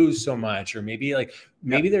 self-medicate with booze so much, or maybe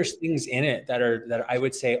there's things in it that I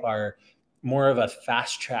would say are more of a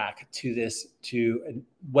fast track to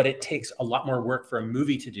what it takes a lot more work for a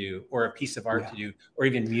movie to do, or a piece of art to do, or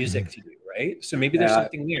even music to do, right? So maybe there's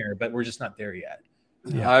something there, but we're just not there yet.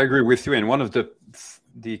 I agree with you. And one of the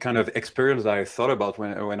kind of experience I thought about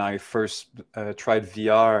when I first tried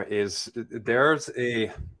VR is there's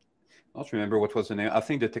I don't remember what was the name. I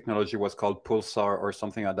think the technology was called Pulsar or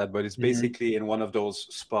something like that, but it's basically in one of those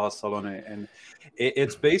spa salons, and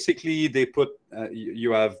it's basically they put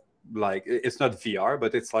you have, like, it's not VR,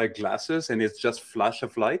 but it's like glasses, and it's just flash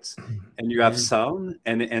of lights, and you have sound,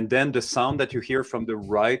 and then the sound that you hear from the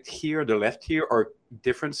right here, the left here, are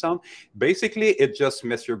different sound. Basically, it just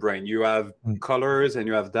messes your brain. You have colors, and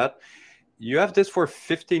you have that. You have this for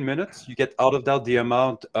 15 minutes. You get out of that the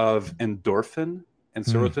amount of endorphin and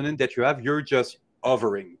serotonin that you have. You're just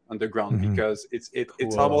hovering on the ground, Mhm. because it's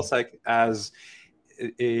Cool. almost like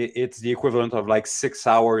it's the equivalent of like 6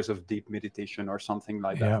 hours of deep meditation or something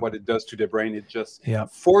like that. Yeah. What it does to the brain, it just Yeah.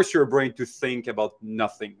 force your brain to think about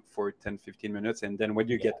nothing for 10-15 minutes, and then when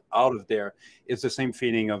you get out of there, it's the same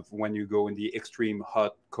feeling of when you go in the extreme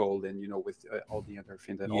hot, cold, and with all the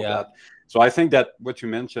endorphins and all that. So I think that what you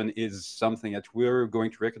mentioned is something that we're going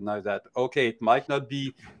to recognize, that okay, it might not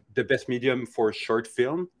be the best medium for a short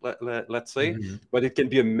film, let's say, but it can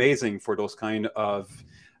be amazing for those kind of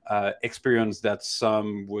experience that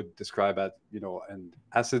some would describe as an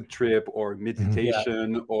acid trip or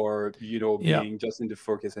meditation, or being just in the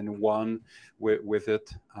focus and one with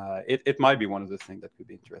it. It might be one of the things that could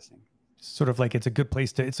be interesting. Sort of like it's a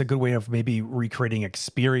good way of maybe recreating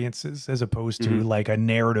experiences as opposed to like a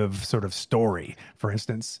narrative sort of story, for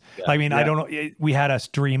instance. I mean, I don't know. We had a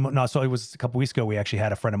stream. No, so it was a couple weeks ago. We actually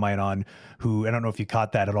had a friend of mine on who, I don't know if you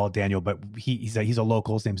caught that at all, Daniel, but he's a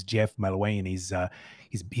local. His name's Jeff Malaway, and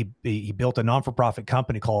he built a non-for-profit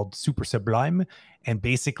company called Super Sublime. And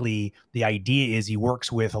basically the idea is he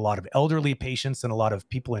works with a lot of elderly patients and a lot of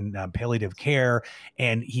people in palliative care.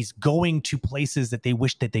 And he's going to places that they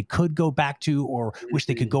wish that they could go back to, or wish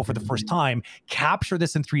they could go for the first time, capture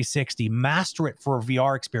this in 360, master it for a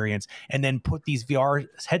VR experience, and then put these VR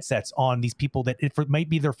headsets on these people that it might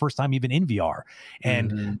be their first time even in VR.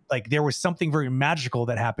 And like, there was something very magical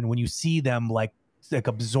that happened when you see them like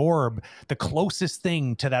absorb the closest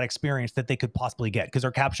thing to that experience that they could possibly get, because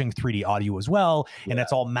they're capturing 3D audio as well, and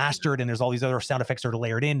it's all mastered, and there's all these other sound effects that are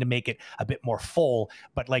layered in to make it a bit more full.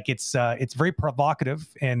 But like, it's very provocative,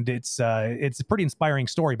 and it's a pretty inspiring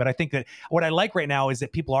story. But I think that what I like right now is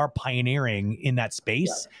that people are pioneering in that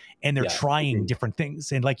space, and they're trying different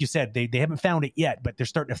things. And like you said, they haven't found it yet, but they're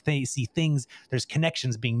starting to see things. There's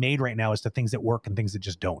connections being made right now as to things that work and things that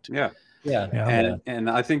just don't. And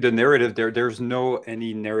I think the narrative there's no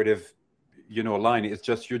any narrative line. It's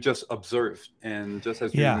just you just observe, and just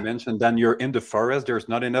as you mentioned, then you're in the forest, there's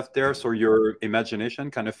not enough there, so your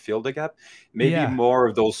imagination kind of fill the gap. Maybe more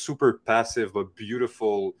of those super passive but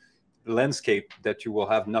beautiful landscape that you will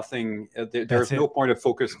have nothing there's no point of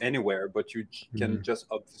focus anywhere, but you can just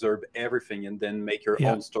observe everything and then make your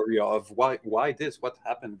own story of why this, what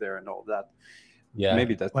happened there, and all that.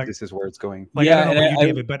 Maybe this is where it's going. I don't know about you,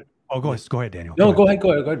 David, but go ahead, Daniel. No, go ahead,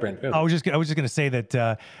 Brent. I was just going to say that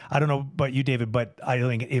I don't know about you, David, but I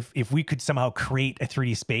think if we could somehow create a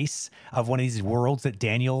 3D space of one of these worlds that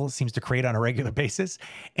Daniel seems to create on a regular basis,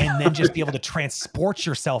 and then just be able to transport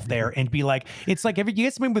yourself there and be like, it's like, you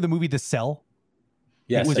guys remember the movie The Cell?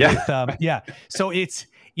 Yes. It was with, so it's,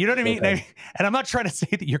 you know what I mean? Okay. And I'm not trying to say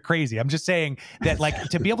that you're crazy. I'm just saying that, like,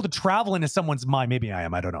 to be able to travel into someone's mind, maybe I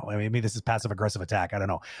am, I don't know. I mean, maybe this is passive aggressive attack. I don't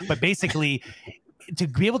know. But basically, to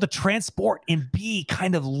be able to transport and be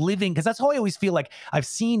kind of living, because that's how I always feel. Like, I've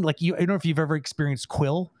seen, like, I don't know if you've ever experienced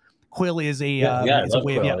Quill. Quill is a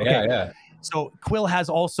way of So Quill has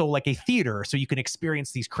also like a theater, so you can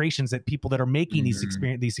experience these creations that people that are making these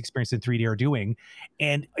experiences in 3D are doing,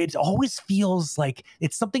 and it always feels like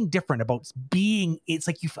it's something different about being. It's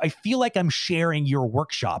like I feel like I'm sharing your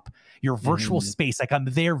workshop, your virtual space. Like I'm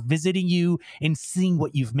there visiting you and seeing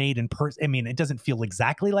what you've made in person. I mean, it doesn't feel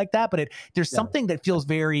exactly like that, but there's something that feels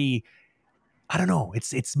very, I don't know.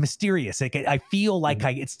 It's mysterious. Like I feel like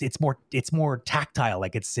it's more tactile.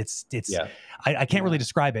 Like I can't really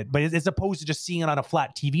describe it, but as opposed to just seeing it on a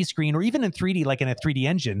flat TV screen or even in 3D, like in a 3D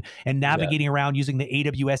engine, and navigating around using the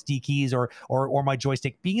AWSD keys or my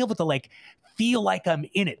joystick, being able to like feel like I'm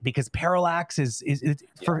in it, because parallax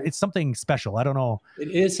it's something special. I don't know.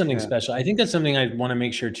 It is something special. I think that's something I want to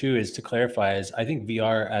make sure too, is to clarify, is I think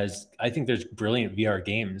I think there's brilliant VR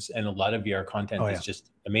games, and a lot of VR content is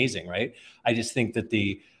just amazing, right? I just think that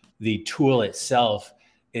the tool itself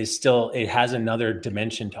is still, it has another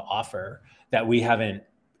dimension to offer that we haven't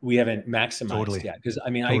maximized yet. Because I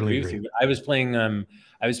mean, I agree with you. I was playing,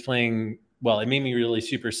 well, it made me really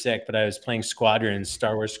super sick, but I was playing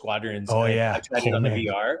Star Wars Squadrons. I tried it on the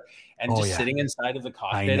VR, and just sitting inside of the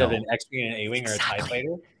cockpit of an X-Wing and an A-Wing or a TIE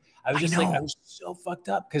fighter. I was just like, I was so fucked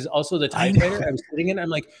up, because also the TIE fighter, I was sitting in, I'm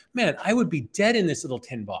like, man, I would be dead in this little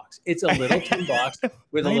tin box. It's a little tin box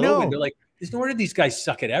with a little window. Like, there's no wonder these guys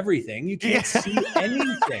suck at everything. You can't see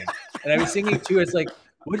anything. And I was thinking too, it's like,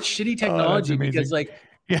 what shitty technology, because like,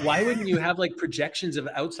 why wouldn't you have like projections of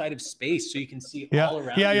outside of space so you can see all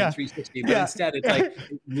around you in 360? But instead, it's like,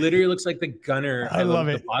 it literally looks like the gunner of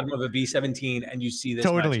the bottom of a B-17, and you see this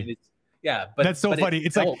much, and it's, but that's so funny.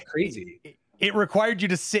 It's like crazy. it required you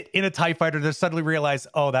to sit in a TIE fighter to suddenly realize,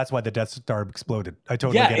 oh, that's why the Death Star exploded. I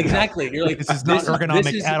totally get it. Exactly. You're like, this is not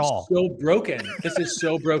ergonomic at all. So broken. This is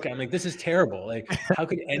so broken. I'm like, this is terrible. Like, how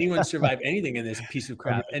could anyone survive anything in this piece of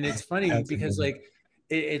crap? And it's funny because like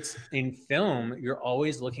it's in film, you're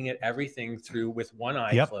always looking at everything through with one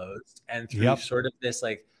eye closed and through sort of this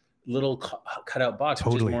like little cutout box,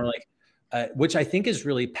 which is more like, which I think is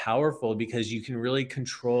really powerful because you can really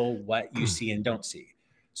control what you see and don't see.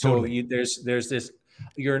 So there's this,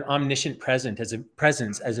 you're an omniscient presence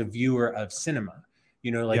as a viewer of cinema,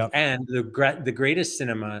 you know, like, and the greatest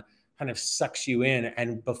cinema kind of sucks you in.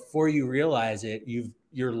 And before you realize it,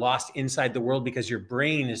 you're lost inside the world because your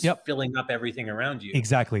brain is filling up everything around you.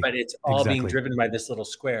 Exactly. But it's all being driven by this little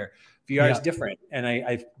square. VR is different.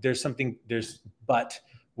 And but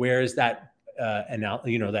where is that,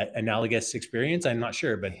 that analogous experience? I'm not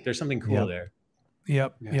sure, but there's something cool there. Yeah.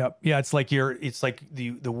 It's like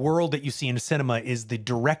the world that you see in cinema is the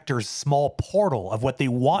director's small portal of what they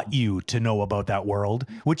want you to know about that world,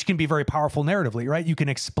 which can be very powerful narratively, right? You can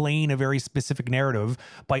explain a very specific narrative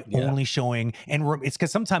by only showing, and it's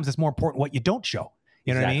because sometimes it's more important what you don't show.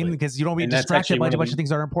 You know what I mean? Because you don't be distracted by a bunch of things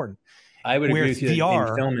that are important. I would agree with you. VR,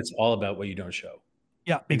 in film, it's all about what you don't show.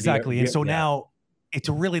 Yeah, exactly. And so now,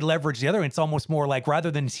 to really leverage the other, it's almost more like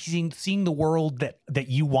rather than seeing the world that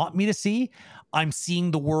you want me to see, I'm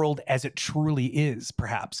seeing the world as it truly is,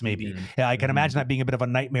 perhaps, maybe. I can imagine that being a bit of a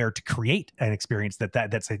nightmare to create an experience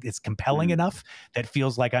it's compelling enough that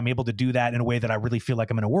feels like I'm able to do that in a way that I really feel like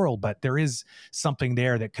I'm in a world. But there is something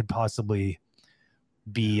there that could possibly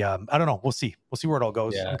be, I don't know. We'll see. We'll see where it all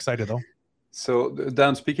goes. I'm excited, though. So,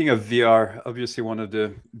 Dan, speaking of VR, obviously one of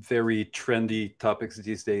the very trendy topics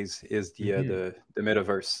these days is the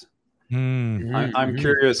metaverse. I'm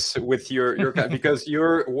curious with your because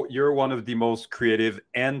you're one of the most creative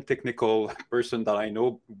and technical person that I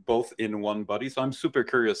know, both in one body. So I'm super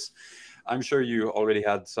curious. I'm sure you already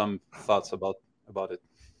had some thoughts about it.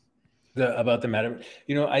 About the metaverse,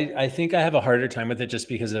 I think I have a harder time with it just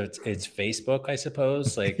because it's Facebook, I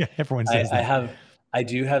suppose. Like everyone says I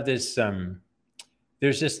do have this.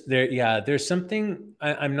 There's something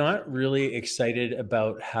I'm not really excited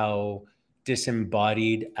about how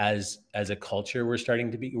disembodied as a culture we're starting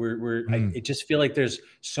to be. I just feel like there's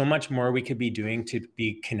so much more we could be doing to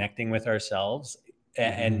be connecting with ourselves,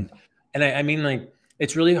 and I mean, like,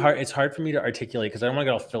 it's really hard. It's hard for me to articulate because I don't want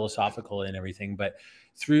to get all philosophical and everything, but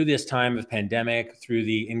through this time of pandemic, through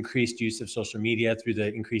the increased use of social media, through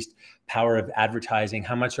the increased power of advertising,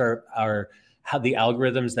 how much how the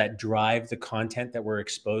algorithms that drive the content that we're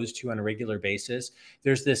exposed to on a regular basis,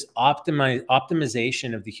 there's this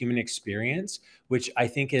optimization of the human experience, which I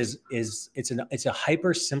think it's a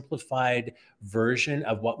hyper simplified version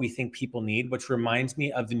of what we think people need, which reminds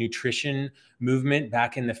me of the nutrition movement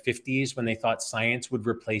back in the 50s when they thought science would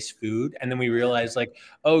replace food. And then we realized, like,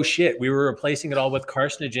 oh shit, we were replacing it all with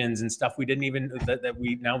carcinogens and stuff we didn't even, that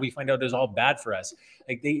we find out is all bad for us.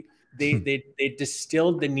 Like they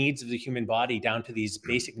distilled the needs of the human body down to these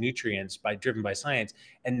basic nutrients driven by science.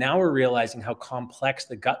 And now we're realizing how complex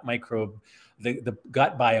the gut microbe, the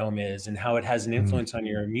gut biome is, and how it has an influence on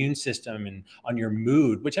your immune system and on your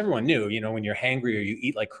mood, which everyone knew, when you're hangry or you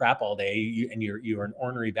eat like crap all day and you're an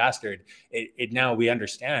ornery bastard. Now we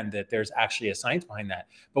understand that there's actually a science behind that,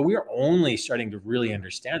 but we're only starting to really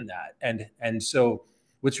understand that. And so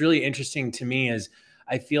what's really interesting to me is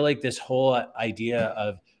I feel like this whole idea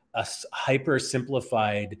of a hyper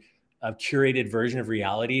simplified, curated version of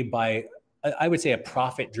reality by, I would say, a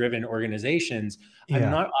profit-driven organizations.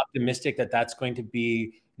 I'm not optimistic that that's going to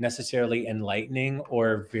be necessarily enlightening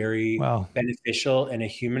or very beneficial in a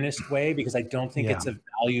humanist way, because I don't think it's of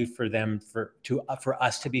value for them for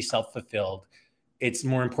us to be self-fulfilled. It's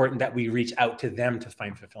more important that we reach out to them to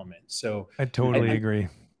find fulfillment. So I totally agree.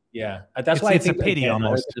 Yeah, that's why it's a pity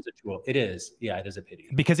almost. It is. Yeah, it is a pity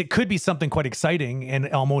because it could be something quite exciting and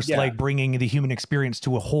almost like bringing the human experience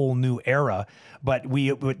to a whole new era. But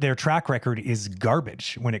their track record is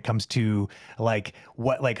garbage when it comes to how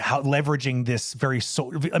leveraging this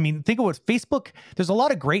I mean, think of what Facebook. There's a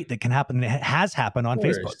lot of great that can happen. That has happened on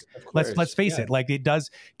Facebook. Let's face it. Like, it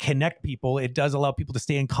does connect people. It does allow people to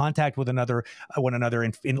stay in contact with one another,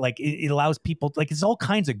 and it allows people, like, it's all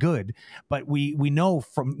kinds of good. But we know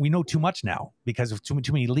too much now because of too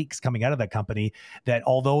many leaks coming out of that company, that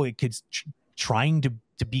although it could trying to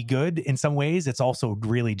be good in some ways, it's also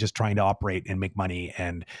really just trying to operate and make money,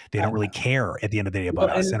 and they don't really care at the end of the day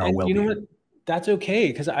about us and our well-being. that's okay,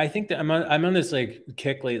 because I think that I'm on this like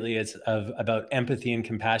kick lately. It's about empathy and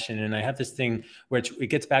compassion, and I have this thing where it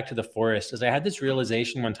gets back to the forest. As I had this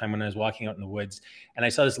realization one time when I was walking out in the woods, and I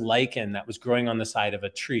saw this lichen that was growing on the side of a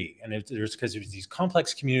tree, and it was because there was these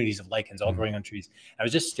complex communities of lichens all growing on trees. I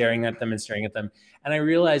was just staring at them, and I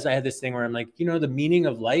realized I had this thing where I'm like, the meaning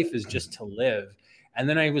of life is just to live. And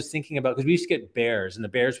then I was thinking about, because we used to get bears, and the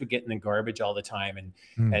bears would get in the garbage all the time.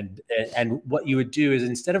 And what you would do is,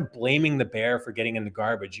 instead of blaming the bear for getting in the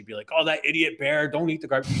garbage, you'd be like, oh, that idiot bear, don't eat the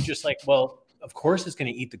garbage. You just like, well, of course it's going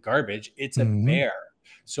to eat the garbage. It's a bear.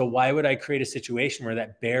 So why would I create a situation where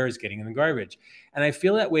that bear is getting in the garbage? And I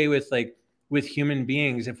feel that way with human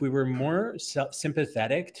beings. If we were more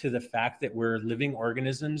sympathetic to the fact that we're living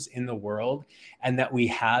organisms in the world, and that we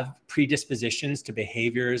have predispositions to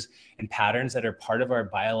behaviors and patterns that are part of our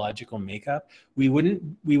biological makeup, we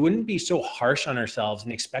wouldn't be so harsh on ourselves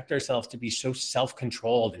and expect ourselves to be so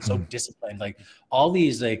self-controlled and so disciplined. Like all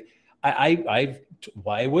these, like,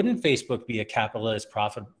 why wouldn't Facebook be a capitalist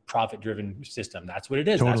profit-driven system? That's what it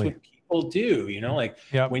is. Totally. That's what people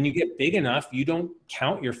do. When you get big enough, you don't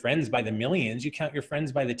count your friends by the millions, you count your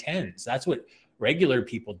friends by the tens. That's what regular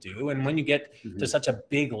people do. And when you get to such a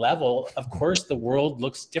big level, of course, the world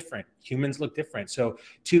looks different. Humans look different. So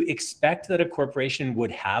to expect that a corporation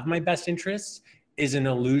would have my best interests is an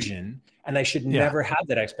illusion. And I should never have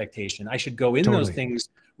that expectation. I should go in those things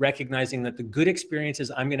recognizing that the good experiences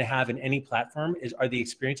I'm going to have in any platform are the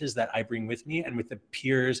experiences that I bring with me, and with the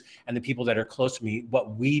peers and the people that are close to me,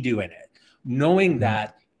 what we do in it. Knowing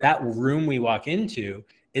that that room we walk into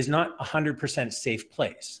is not 100% safe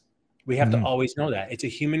place. We have to always know that. It's a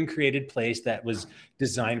human created place that was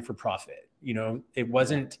designed for profit. It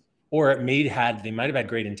wasn't, or they might have had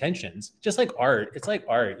great intentions, just like art. It's like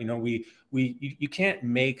art. You can't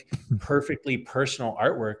make perfectly personal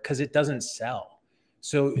artwork because it doesn't sell.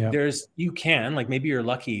 So you can, like, maybe you're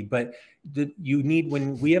lucky, but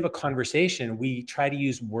when we have a conversation, we try to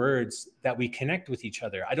use words that we connect with each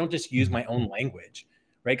other. I don't just use my own language,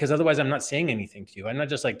 right? Because otherwise I'm not saying anything to you. I'm not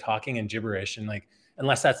just like talking in gibberish, and like,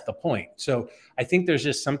 unless that's the point. So I think there's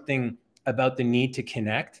just something about the need to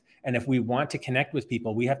connect. And if we want to connect with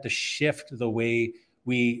people, we have to shift the way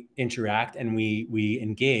we interact and we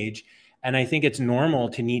engage. And I think it's normal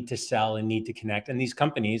to need to sell and need to connect. And these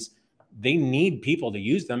companies, they need people to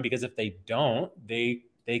use them, because if they don't, they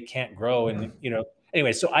can't grow. And,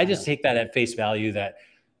 anyway, so I just take that at face value, that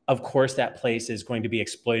of course that place is going to be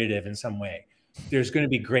exploitative in some way. There's going to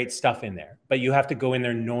be great stuff in there, but you have to go in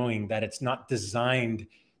there knowing that it's not designed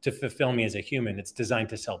to fulfill me as a human. It's designed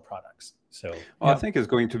to sell products. So I think it's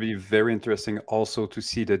going to be very interesting also to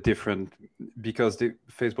see the different, because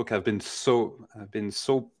Facebook have been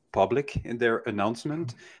so public in their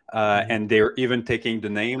announcement, and they're even taking the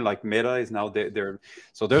name, like Meta is now there.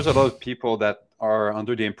 So there's a lot of people that are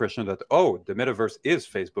under the impression that, the metaverse is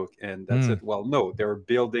Facebook, and that's it. Well, no, they're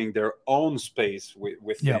building their own space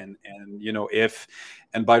within. And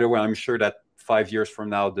and by the way, I'm sure that 5 years from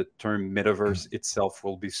now, the term metaverse itself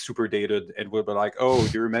will be super dated, and we'll be like, do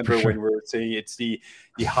you remember when we were saying it's the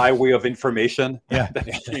highway of information?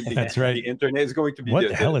 That's right. The internet is going to be what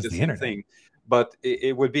the hell is the internet thing. But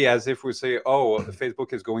it would be as if we say,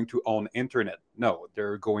 Facebook is going to own internet. No,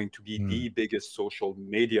 they're going to be the biggest social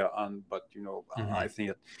media on. But I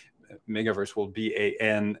think metaverse will be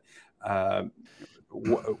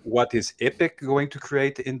what is Epic going to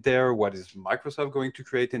create in there? What is Microsoft going to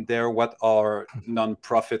create in there? What are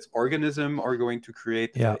non-profit organisms are going to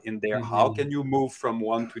create in there? How can you move from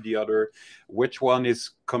one to the other? Which one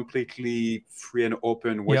is completely free and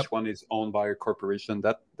open? Which one is owned by a corporation?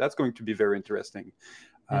 That's going to be very interesting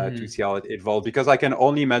to see how it evolves. Because I can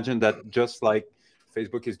only imagine that, just like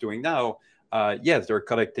Facebook is doing now, yes, they're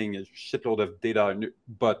collecting a shitload of data,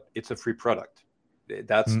 but it's a free product.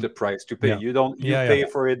 That's the price to pay. You pay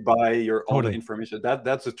for it by your own information.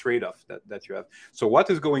 That's a trade-off that you have. So what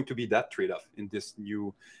is going to be that trade-off in this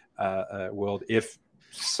new world, if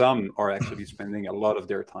some are actually spending a lot of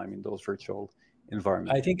their time in those virtual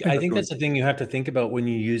environments? I think that's the thing you have to think about when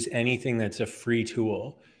you use anything that's a free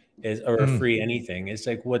tool, or a free anything. It's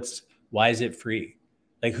like, why is it free?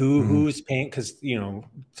 Like who's paying? Because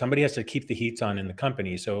somebody has to keep the heats on in the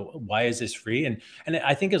company. So why is this free? And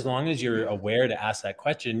I think as long as you're aware to ask that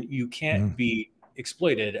question, you can't be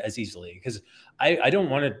exploited as easily. Because I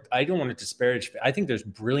don't want to disparage. I think there's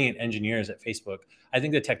brilliant engineers at Facebook. I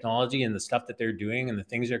think the technology and the stuff that they're doing and the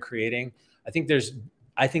things they're creating, I think there's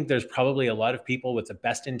probably a lot of people with the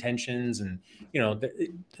best intentions, and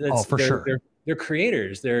they're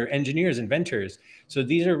creators, they're engineers, inventors. So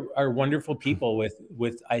these are wonderful people with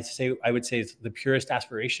I would say the purest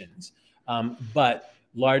aspirations. But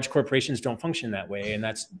large corporations don't function that way,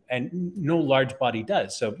 and no large body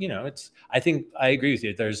does. So, you know, I think I agree with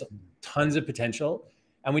you. There's tons of potential,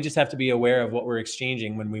 and we just have to be aware of what we're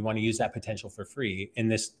exchanging when we want to use that potential for free in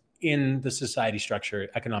the society structure,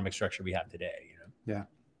 economic structure we have today. You know? Yeah.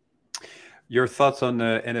 Your thoughts on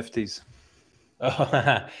NFTs?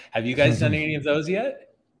 Oh, have you guys done any of those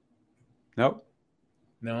yet? No.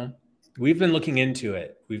 No. We've been looking into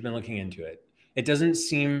it. It doesn't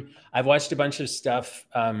seem. I've watched a bunch of stuff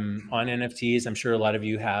on NFTs. I'm sure a lot of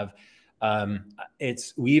you have.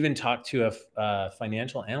 We even talked to a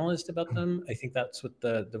financial analyst about them. I think that's what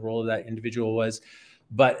the role of that individual was.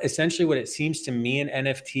 But essentially, what it seems to me, an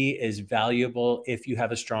NFT is valuable if you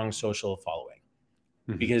have a strong social following,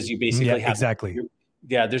 because you basically have exactly.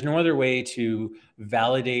 There's no other way to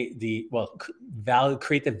validate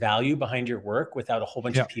create the value behind your work without a whole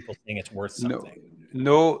bunch of people saying it's worth something.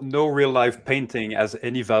 No real life painting has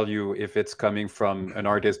any value if it's coming from an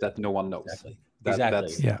artist that no one knows.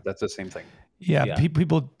 Exactly. That's the same thing. Yeah.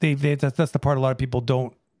 People, that's the part a lot of people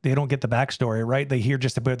don't get the backstory, right? They hear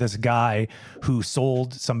just about this guy who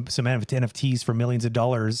sold some NFTs for millions of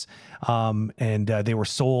dollars, and they were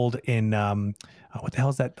sold in what the hell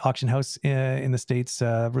is that auction house in the States?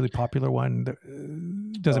 Really popular one.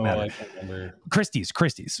 Doesn't matter. I can't remember.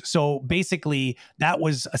 Christie's. So basically, that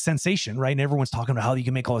was a sensation, right? And everyone's talking about how you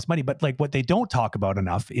can make all this money. But like, what they don't talk about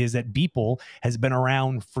enough is that Beeple has been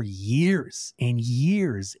around for years and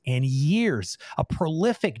years and years. A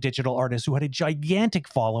prolific digital artist who had a gigantic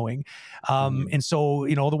following. And so,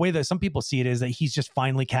 you know, the way that some people see it is that he's just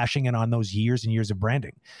finally cashing in on those years and years of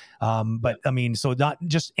branding. But I mean, so not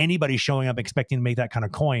just anybody showing up expecting to make that kind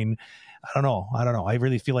of coin. I don't know. I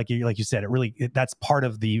really feel like you said, that's part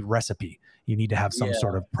of the recipe. You need to have some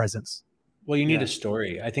sort of presence. Well, you need a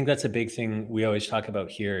story. I think that's a big thing we always talk about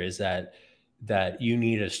here, is that you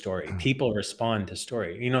need a story. People respond to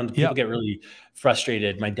story. You know, people get really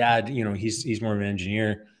frustrated. My dad, you know, he's more of an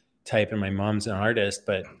engineer type, and my mom's an artist,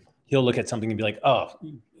 but he'll look at something and be like, oh,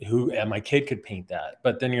 my kid could paint that.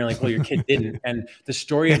 But then you're like, well, your kid didn't. And the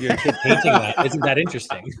story of your kid painting that, isn't that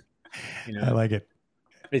interesting? You know? I like it.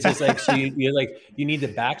 It's just like, so you need the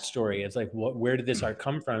backstory. It's like, where did this art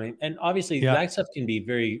come from? And obviously that stuff can be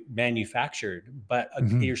very manufactured, but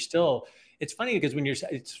you're still, it's funny because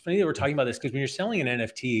it's funny that we're talking about this, because when you're selling an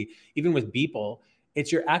NFT, even with Beeple,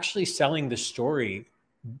 you're actually selling the story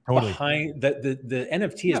behind the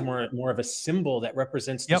NFT is more of a symbol that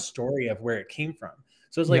represents the story of where it came from.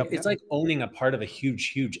 So it's like, it's like owning a part of a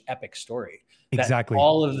huge epic story. Exactly. That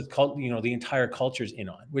all of the entire culture's in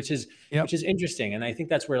on, which is interesting. And I think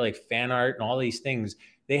that's where like fan art and all these things,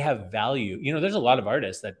 they have value. You know, there's a lot of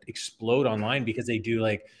artists that explode online because they do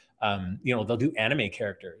like, they'll do anime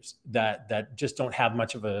characters that just don't have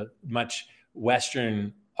much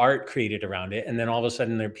Western art created around it. And then all of a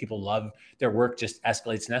sudden people love their work, just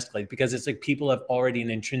escalates because it's like people have already an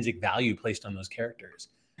intrinsic value placed on those characters.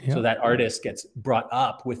 Yeah. So that artist gets brought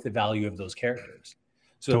up with the value of those characters.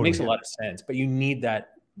 So it makes a lot of sense, but you need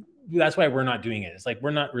that. That's why we're not doing it. It's like,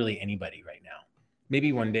 we're not really anybody right now.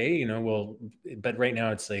 Maybe one day, you know, but right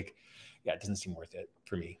now it's like, it doesn't seem worth it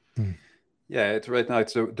for me. Yeah, right now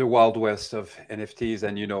it's the wild west of NFTs,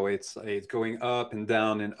 and you know, it's going up and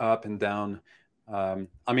down and up and down.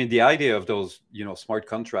 I mean, the idea of those, you know, smart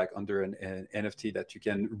contract under an NFT that you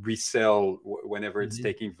can resell whenever it's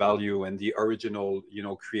taking value, and the original, you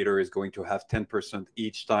know, creator is going to have 10%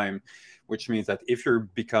 each time, which means that if you're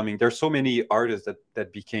there's so many artists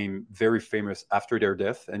that became very famous after their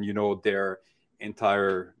death, and, you know, their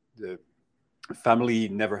entire family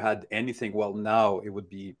never had anything. Well, now it would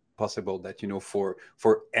be possible that, you know,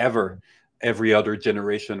 forever, every other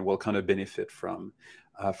generation will kind of benefit from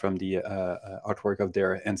the artwork of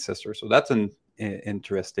their ancestors. So that's an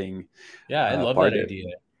interesting. Yeah, I love that idea.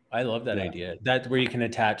 I love that idea. That where you can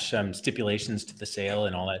attach stipulations to the sale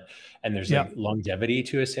and all that, and there's like longevity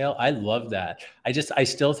to a sale. I love that. I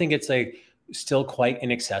still think it's like still quite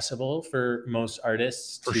inaccessible for most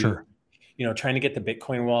artists. For sure. You know, trying to get the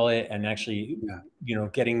Bitcoin wallet and actually, you know,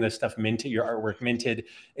 getting the stuff minted, your artwork minted.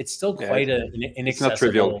 It's still quite inaccessible. It's not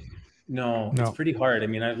trivial. No, it's pretty hard. I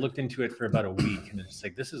mean, I looked into it for about a week, and it's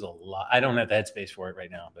like, this is a lot. I don't have the headspace for it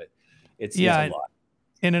right now, but it's a lot.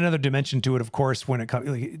 And another dimension to it, of course, when it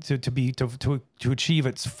comes to achieve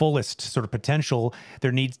its fullest sort of potential,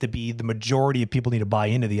 there needs to be the majority of people need to buy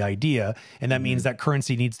into the idea, and that means that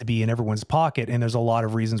currency needs to be in everyone's pocket. And there's a lot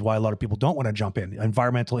of reasons why a lot of people don't want to jump in.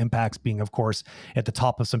 Environmental impacts being, of course, at the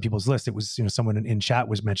top of some people's list. It was, someone in chat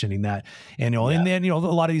was mentioning that, and and then a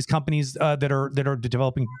lot of these companies that are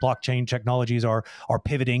developing blockchain technologies are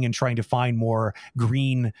pivoting and trying to find more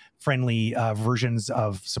green friendly versions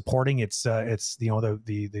of supporting its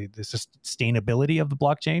the sustainability of the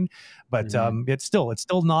blockchain, but it's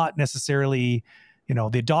still not necessarily,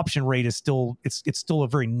 the adoption rate is still it's still a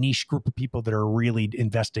very niche group of people that are really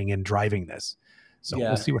investing and driving this. So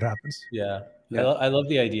we'll see what happens. Yeah. I love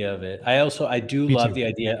the idea of it. I do love the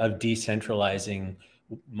idea of decentralizing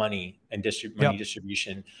money and money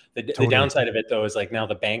distribution. The downside of it, though, is like now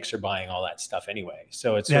the banks are buying all that stuff anyway.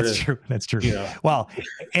 So it's true. That's true. Well,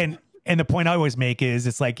 and the point I always make is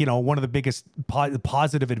it's like, one of the biggest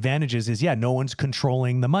positive advantages is, no one's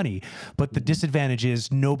controlling the money. But the disadvantage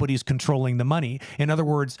is nobody's controlling the money. In other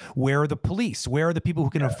words, where are the police? Where are the people who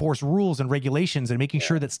can enforce rules and regulations and making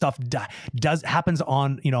sure that stuff happens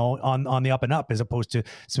on the up and up, as opposed to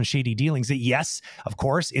some shady dealings? That, yes, of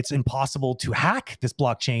course, it's impossible to hack this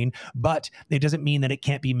blockchain, but it doesn't mean that it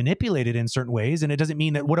can't be manipulated in certain ways. And it doesn't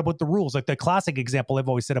mean that, what about the rules? Like the classic example I've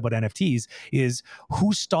always said about NFTs is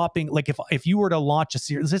who's stopping. Like if you were to launch a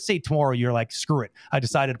series, let's say tomorrow you're like, screw it, I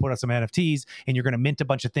decided to put out some NFTs, and you're going to mint a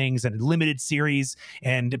bunch of things and a limited series,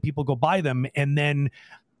 and people go buy them, and then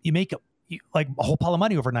you make like a whole pile of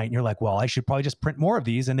money overnight, and you're like, well, I should probably just print more of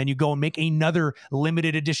these, and then you go and make another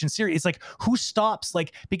limited edition series. It's like, who stops?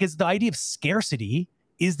 Like, because the idea of scarcity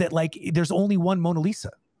is that, like, there's only one Mona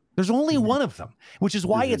Lisa. There's only one of them, which is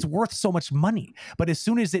why it's worth so much money. But as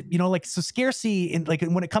soon as it, so scarcity,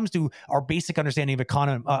 when it comes to our basic understanding of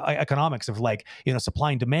economics of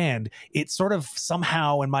supply and demand, it's sort of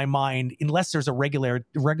somehow, in my mind, unless there's a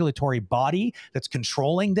regulatory body that's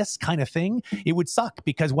controlling this kind of thing, it would suck.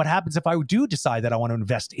 Because what happens if I do decide that I want to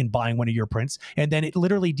invest in buying one of your prints, and then it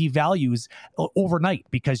literally devalues overnight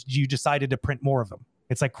because you decided to print more of them?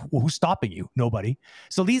 It's like, well, who's stopping you? Nobody.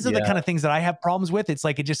 So these are the kind of things that I have problems with. It's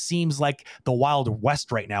like, it just seems like the Wild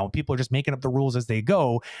West right now, and people are just making up the rules as they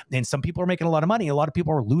go. And some people are making a lot of money. A lot of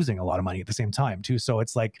people are losing a lot of money at the same time too. So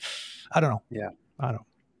it's like, I don't know. Yeah. I don't know.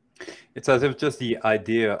 It's as if just the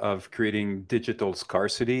idea of creating digital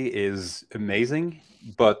scarcity is amazing,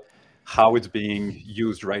 but how it's being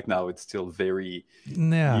used right now, it's still very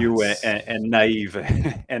new and naive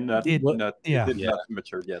and not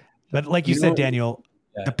mature yet. But like you said, Daniel,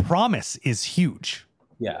 the promise is huge.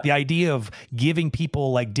 Yeah. The idea of giving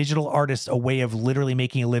people, like digital artists, a way of literally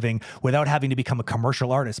making a living without having to become a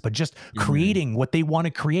commercial artist, but just creating what they want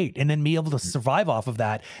to create and then be able to survive off of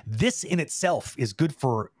that. This in itself is good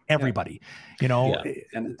for everybody,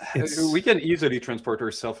 and we can easily transport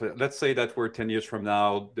ourselves. Let's say that we're 10 years from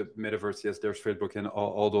now, the metaverse, yes, there's Facebook and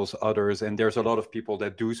all those others, and there's a lot of people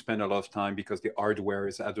that do spend a lot of time because the hardware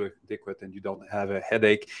is adequate and you don't have a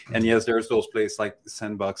headache. And yes, there's those places like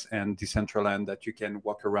Sandbox and Decentraland that you can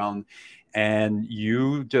walk around and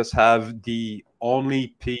you just have the only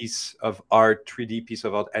piece of art, 3D piece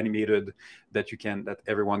of art, animated, that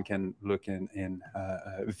everyone can look in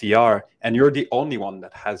VR, and you're the only one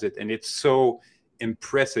that has it. And it's so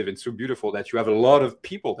impressive and so beautiful that you have a lot of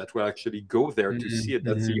people that will actually go there to see it.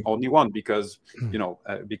 That's the only one, because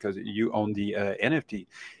because you own the NFT,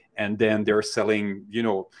 and then they're selling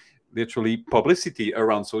literally publicity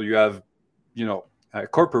around. So you have a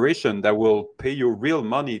corporation that will pay you real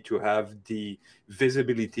money to have the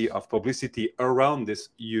visibility of publicity around this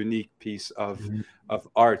unique piece of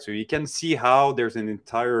art. So you can see how there's an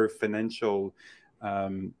entire financial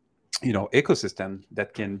ecosystem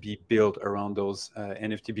that can be built around those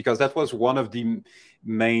NFT, because that was one of the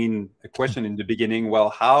main question in the beginning. Well,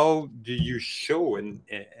 how do you show an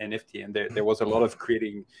NFT? And there was a lot of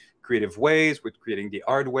creative ways with creating the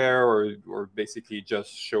hardware, or basically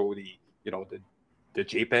just show the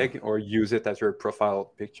JPEG or use it as your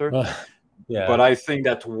profile picture. But I think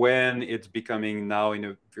that when it's becoming now in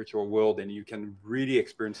a virtual world and you can really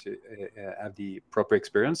experience it, have the proper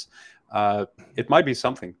experience, it might be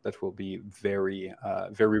something that will be very,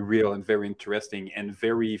 very real and very interesting and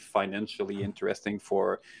very financially interesting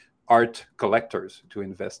for art collectors to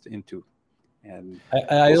invest into. And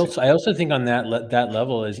I also think on that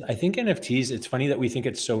level is, I think NFTs, it's funny that we think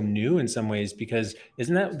it's so new in some ways, because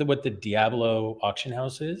isn't that what the Diablo auction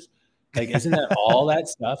house is? Like, isn't that all that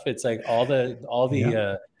stuff? It's like all the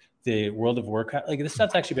World of Warcraft, like this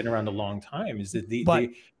stuff's actually been around a long time. Is that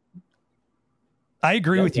I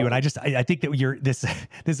agree with you, and I think that this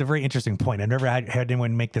is a very interesting point. I've never had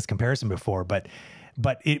anyone make this comparison before, but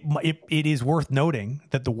it is worth noting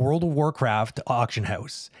that the World of Warcraft auction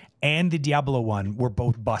house and the Diablo one were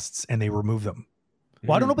both busts, and they removed them.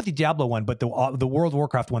 Well, I don't know about the Diablo one, but the World of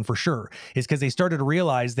Warcraft one for sure is because they started to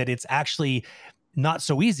realize that it's actually not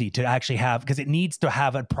so easy to actually have, because it needs to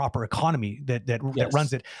have a proper economy that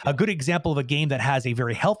runs it. A good example of a game that has a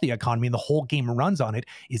very healthy economy and the whole game runs on it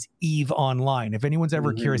is EVE Online. If anyone's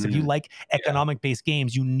ever curious, if you like economic-based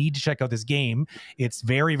games, you need to check out this game. It's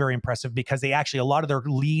very, very impressive because they actually, a lot of their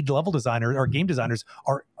lead level designers or game designers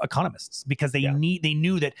are economists, because they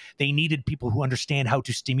knew that they needed people who understand how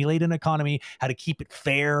to stimulate an economy, how to keep it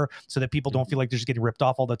fair so that people don't feel like they're just getting ripped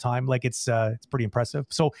off all the time. Like it's pretty impressive.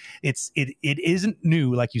 So it isn't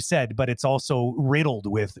new, like you said, but it's also riddled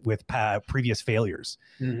with previous failures.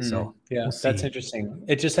 So we'll that's interesting.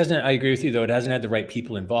 It just hasn't. I agree with you though. It hasn't had the right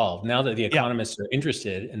people involved. Now that the economists are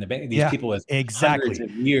interested in the bank, these people with hundreds of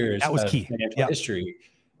years of financial history.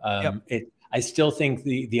 I still think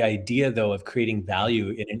the idea though of creating value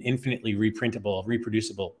in an infinitely reprintable,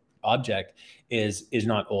 reproducible object is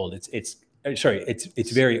not old. It's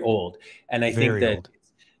very old. And I think that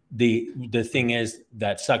the thing is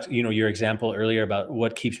that sucks, you know, your example earlier about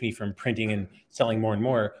what keeps me from printing and selling more and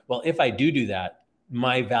more. Well, if I do that,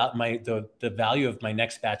 the value of my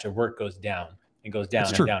next batch of work goes down. It goes down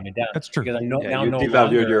and down and down. That's true. Because you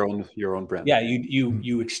devalue your own brand. Yeah,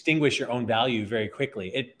 you extinguish your own value very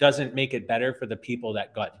quickly. It doesn't make it better for the people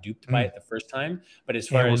that got duped by it the first time. But as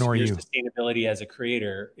far as your sustainability as a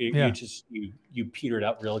creator, you petered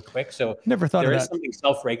out really quick. So never thought there of is that. something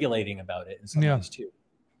self-regulating about it in some ways too.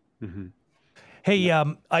 Hey,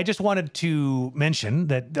 I just wanted to mention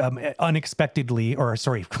that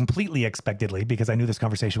completely expectedly, because I knew this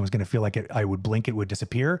conversation was going to feel like I would blink, it would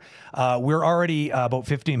disappear. We're already about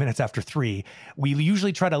 15 minutes after 3. We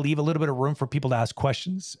usually try to leave a little bit of room for people to ask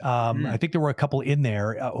questions. I think there were a couple in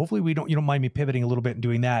there. Hopefully you don't mind me pivoting a little bit and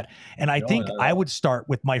doing that. And I think I would start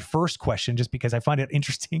with my first question, just because I find it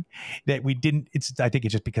interesting that we didn't. I think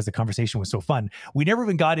it's just because the conversation was so fun. We never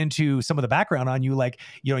even got into some of the background on you. Like,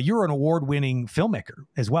 you know, you're an award-winning filmmaker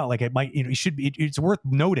as well. Like it's worth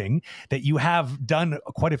noting that you have done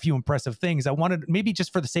quite a few impressive things. I wanted, maybe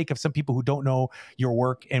just for the sake of some people who don't know your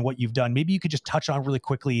work and what you've done, maybe you could just touch on really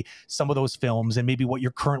quickly some of those films and maybe what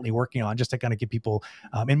you're currently working on, just to kind of give people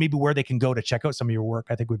and maybe where they can go to check out some of your work.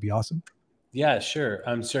 I think would be awesome. Yeah, sure.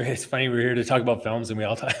 I'm sorry. It's funny. We're here to talk about films and we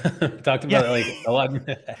all talked about like a lot,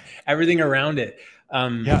 everything around it.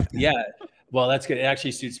 Well, that's good. It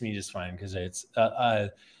actually suits me just fine because it's,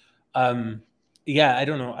 I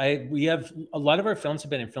don't know. We have a lot of our films have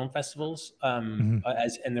been in film festivals, and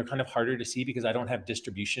they're kind of harder to see because I don't have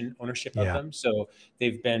distribution ownership of them. So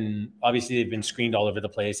they've been screened all over the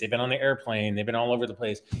place. They've been on the airplane. They've been all over the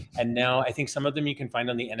place. And now I think some of them you can find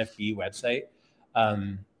on the NFB website,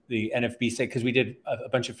 the NFB site, because we did a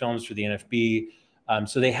bunch of films for the NFB.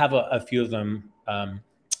 So they have a few of them. I'm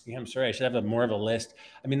sorry. I should have more of a list.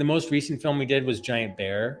 I mean, the most recent film we did was Giant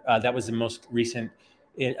Bear. That was the most recent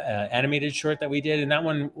animated short that we did, and that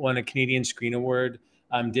one won a Canadian Screen Award.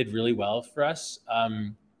 Did really well for us,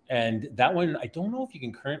 and that one I don't know if you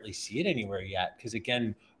can currently see it anywhere yet, because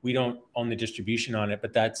again we don't own the distribution on it,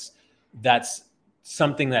 but that's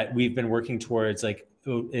something that we've been working towards, like,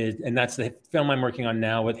 and that's the film I'm working on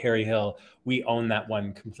now with Harry Hill. We own that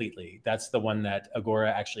one completely. That's the one that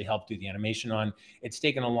Agora actually helped do the animation on. It's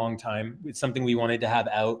taken a long time. It's something we wanted to have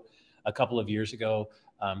out a couple of years ago.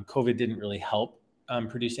 COVID didn't really help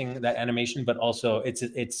producing that animation, but also it's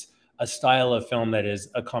a style of film that is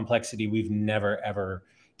a complexity we've never ever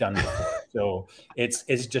done before. So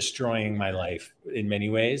it's destroying my life in many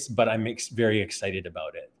ways, but I'm very excited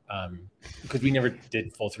about it because we never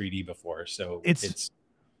did full 3D before. So I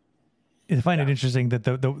find it interesting that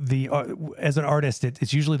the as an artist,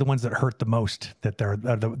 it's usually the ones that hurt the most that they're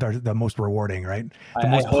the most rewarding, right? The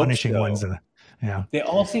most punishing ones. Yeah, they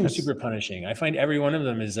all seem super punishing. I find every one of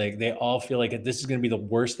them is like, they all feel like this is going to be the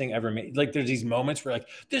worst thing ever made. Like there's these moments where like,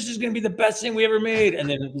 this is going to be the best thing we ever made. And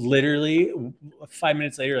then literally 5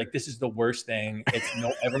 minutes later, like, this is the worst thing.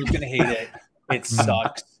 Everyone's going to hate it. It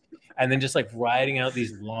sucks. And then just like riding out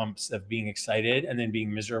these lumps of being excited and then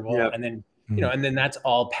being miserable. Yep. And then, and then that's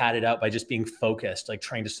all padded out by just being focused, like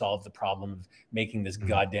trying to solve the problem of making this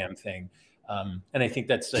goddamn thing. And I think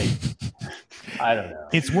that's like, I don't know.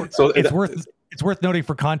 It's worth noting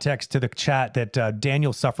for context to the chat that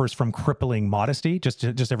Daniel suffers from crippling modesty. Just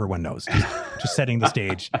everyone knows. Just setting the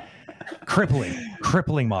stage.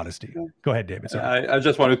 Crippling modesty. Go ahead, David. I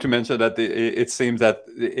just wanted to mention that it seems that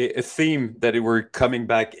a theme that we're coming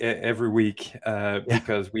back every week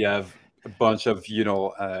because we have a bunch of,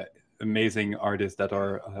 amazing artists that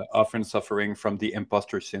are often suffering from the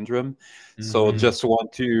imposter syndrome. So just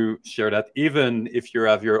want to share that even if you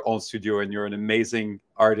have your own studio and you're an amazing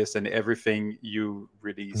artist and everything you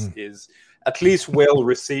release is at least well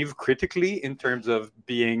received critically in terms of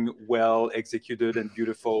being well executed and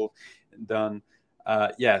beautiful and done.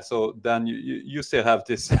 So then you still have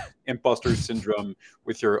this imposter syndrome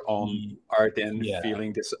with your own art and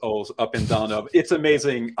feeling this all up and down of it's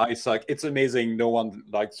amazing, I suck, it's amazing, no one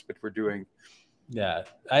likes what we're doing. Yeah,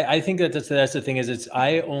 I think that's the thing is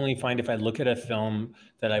I only find if I look at a film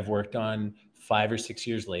that I've worked on 5 or 6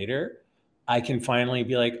 years later, I can finally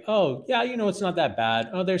be like, oh yeah, it's not that bad.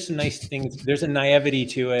 Oh, there's some nice things. There's a naivety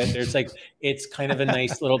to it. There's it's kind of a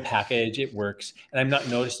nice little package. It works. And I'm not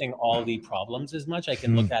noticing all the problems as much. I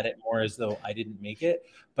can look at it more as though I didn't make it,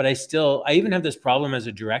 but I even have this problem as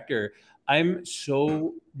a director. I'm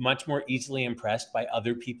so much more easily impressed by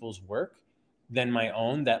other people's work than my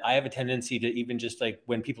own, that I have a tendency to even just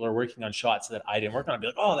when people are working on shots that I didn't work on, I'd be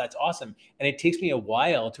like, oh, that's awesome. And it takes me a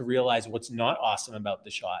while to realize what's not awesome about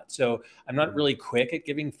the shot. So I'm not really quick at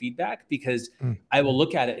giving feedback because I will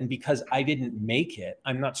look at it, and because I didn't make it,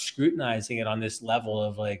 I'm not scrutinizing it on this level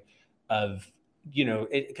of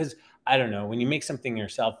because I don't know, when you make something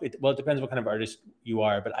yourself, it depends what kind of artist you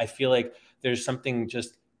are, but I feel like there's something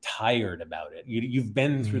just tired about it. You've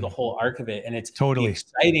been through the whole arc of it, and it's totally the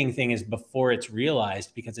exciting thing is before it's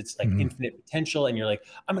realized, because it's infinite potential, and you're like,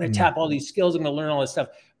 I'm going to tap all these skills, I'm going to learn all this stuff,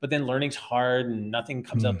 but then learning's hard and nothing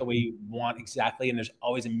comes out the way you want exactly, and there's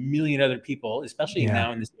always a million other people, especially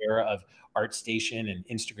now in this era of ArtStation and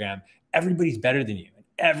Instagram. Everybody's better than you, and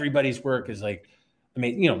everybody's work is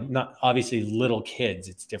amazing. Not obviously little kids,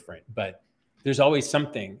 it's different, but there's always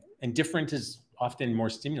something, and different is often more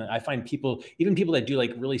stimulant. I find even people that do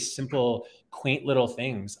really simple, quaint little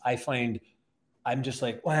things, I find I'm just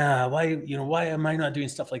like, wow, why am I not doing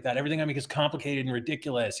stuff like that? Everything I make is complicated and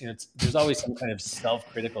ridiculous. There's always some kind of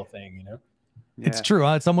self-critical thing, Yeah. It's true.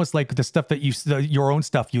 It's almost like the stuff that your own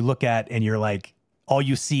stuff you look at and you're like, all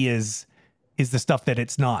you see is the stuff that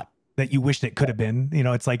it's not, that you wish it could have been.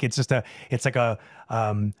 It's like a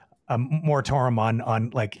moratorium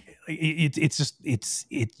on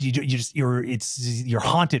you're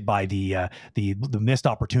haunted by the missed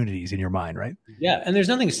opportunities in your mind, right? Yeah, and there's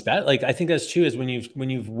nothing special. I think that's true. Is when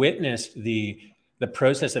you've witnessed the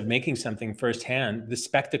process of making something firsthand, the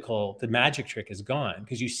spectacle, the magic trick is gone,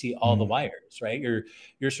 because you see all the wires, right?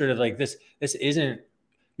 You're sort of like this isn't.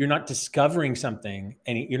 You're not discovering something,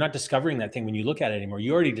 and you're not discovering that thing when you look at it anymore.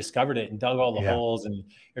 You already discovered it and dug all the holes, and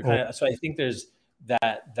you're kind of. So I think there's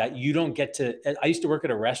that you don't get to. I used to work at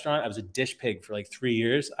a restaurant. I was a dish pig for 3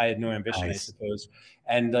 years. I had no ambition, I suppose.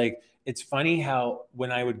 And it's funny how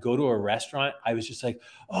when I would go to a restaurant, I was just like,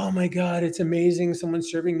 oh my God, it's amazing. Someone's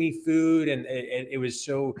serving me food. And it was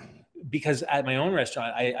so, because at my own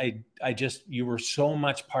restaurant, you were so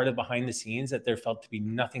much part of behind the scenes that there felt to be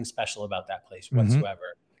nothing special about that place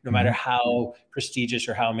whatsoever. No matter how prestigious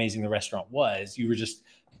or how amazing the restaurant was, you were just,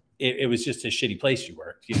 it was just a shitty place you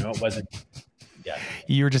worked. It wasn't. Yeah,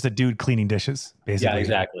 you were just a dude cleaning dishes, basically.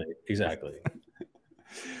 Yeah, exactly.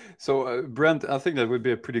 So, Brent, I think that would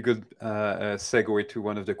be a pretty good segue to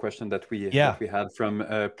one of the questions that we had from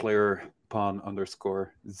player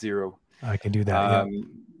pawn_0. I can do that.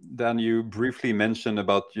 Then you briefly mentioned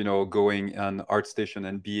about going on ArtStation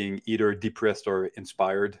and being either depressed or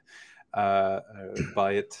inspired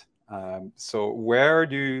by it. So, where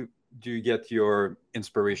do you get your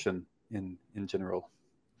inspiration in general?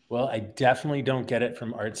 Well, I definitely don't get it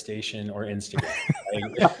from ArtStation or Instagram.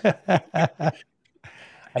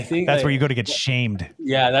 I think that's where you go to get shamed.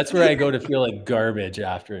 Yeah, that's where I go to feel like garbage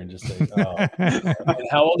after, and just oh. And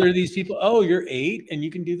how old are these people? Oh, you're 8 and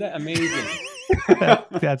you can do that? Amazing.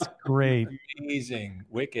 That's great. Amazing.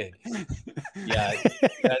 Wicked. Yeah.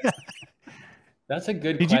 That's a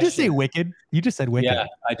good question. Did you just say wicked? You just said wicked. Yeah,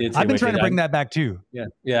 I did say I've been wicked. trying to bring that back too.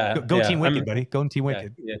 Yeah. Go Team Wicked, buddy. Go Team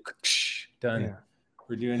Wicked. Yeah. Done. Yeah.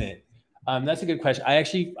 We're doing it. That's a good question.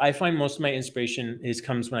 I find most of my inspiration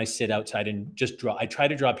comes when I sit outside and just draw. I try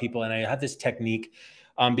to draw people, and I have this technique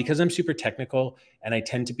because I'm super technical and I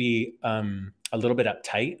tend to be a little bit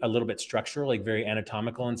uptight, a little bit structural, very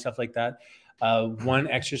anatomical and stuff like that. One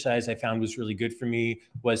exercise I found was really good for me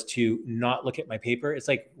was to not look at my paper. It's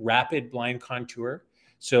like rapid blind contour.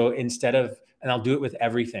 So instead of, and I'll do it with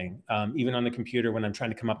everything, even on the computer when I'm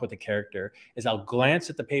trying to come up with a character, is I'll glance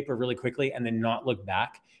at the paper really quickly and then not look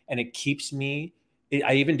back. And it keeps me,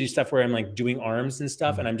 I even do stuff where I'm doing arms and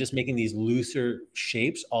stuff, and I'm just making these looser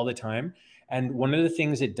shapes all the time. And one of the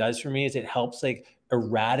things it does for me is it helps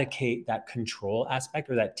eradicate that control aspect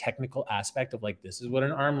or that technical aspect of like, this is what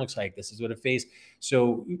an arm looks like, this is what a face.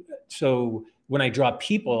 So when I draw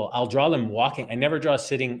people, I'll draw them walking. I never draw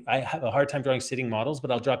sitting. I have a hard time drawing sitting models, but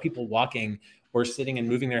I'll draw people walking or sitting and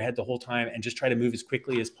moving their head the whole time and just try to move as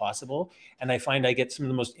quickly as possible. And I find I get some of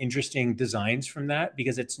the most interesting designs from that,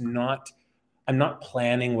 because I'm not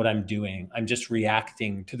planning what I'm doing. I'm just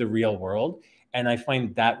reacting to the real world. And I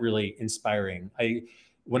find that really inspiring.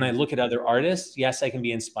 When I look at other artists, yes, I can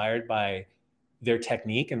be inspired by their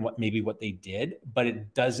technique and what they did, but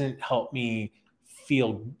it doesn't help me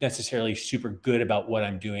feel necessarily super good about what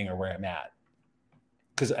I'm doing or where I'm at.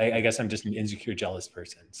 Because I guess I'm just an insecure, jealous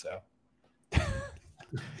person. So.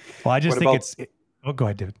 Well, I just think oh, go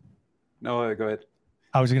ahead, David. No, go ahead.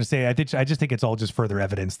 I was going to say, I just think it's all just further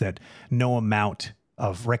evidence that no amount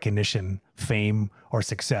of recognition, fame, or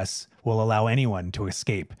success will allow anyone to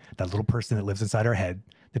escape that little person that lives inside our head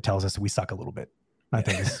that tells us we suck a little bit. I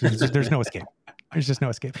think there's no escape. There's just no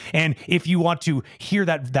escape. And if you want to hear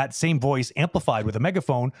that same voice amplified with a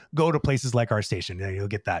megaphone, go to places like our station. You'll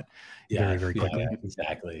get that very, very quickly. Yeah,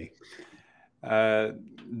 exactly.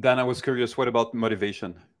 Dan, I was curious, what about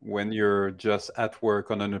motivation? When you're just at work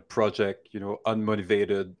on a project,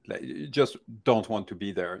 unmotivated, like, you just don't want to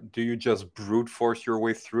be there. Do you just brute force your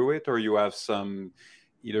way through it, or you have some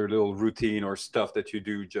either little routine or stuff that you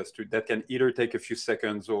do that can either take a few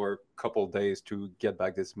seconds or a couple of days to get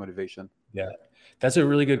back this motivation? Yeah, that's a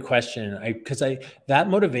really good question. Because that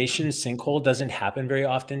motivation sinkhole doesn't happen very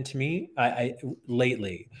often to me.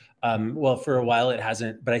 Lately, well, for a while it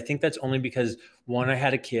hasn't, but I think that's only because one, I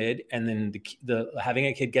had a kid, and then the having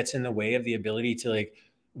a kid gets in the way of the ability to like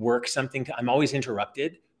work something. I'm always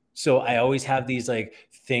interrupted. So I always have these like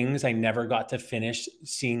things I never got to finish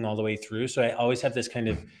seeing all the way through. So I always have this kind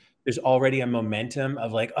of, there's already a momentum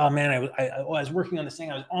of like, oh man, I was working on this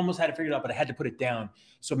thing. I almost had it figured out, but I had to put it down.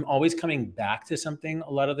 So I'm always coming back to something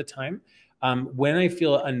a lot of the time. When I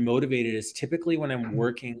feel unmotivated is typically when I'm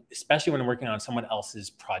working, especially when I'm working on someone else's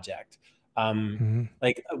project.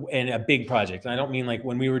 Like in a big project. And I don't mean like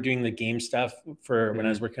when we were doing the game stuff when I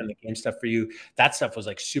was working on the game stuff for you, that stuff was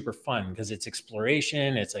like super fun because it's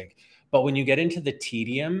exploration. It's like, but when you get into the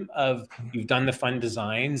tedium of you've done the fun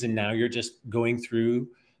designs and now you're just going through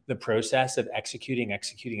the process of executing, I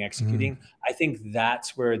think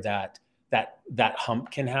that's where that hump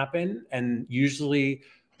can happen. And usually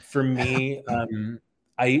for me,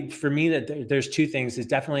 there's two things. Is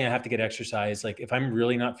definitely I have to get exercise. Like if I'm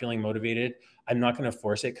really not feeling motivated, I'm not going to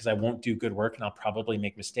force it because I won't do good work and I'll probably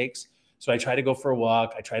make mistakes. So I try to go for a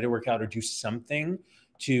walk. I try to work out or do something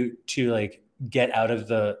to like get out of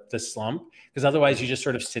the slump, because otherwise you just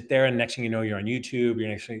sort of sit there and next thing you know, you're on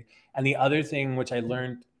YouTube. And the other thing, which I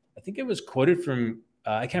learned, I think it was quoted from,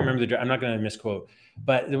 I can't remember I'm not going to misquote,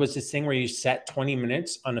 but there was this thing where you set 20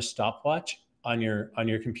 minutes on a stopwatch on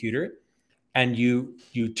your computer. And you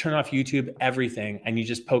turn off YouTube, everything, and you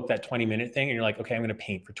just poke that 20-minute thing and you're like, okay, I'm going to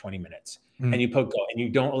paint for 20 minutes. And you poke go and you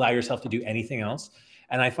don't allow yourself to do anything else.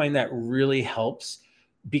 And I find that really helps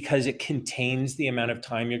because it contains the amount of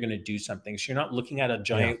time you're going to do something. So you're not looking at a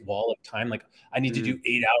giant wall of time. Like I need to do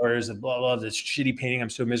 8 hours of blah, blah, this shitty painting. I'm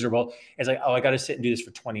so miserable. It's like, oh, I got to sit and do this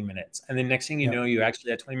for 20 minutes. And then next thing you know, you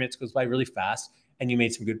actually, that 20 minutes goes by really fast and you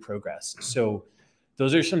made some good progress. So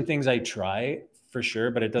those are some things I try for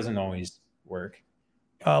sure, but it doesn't always work.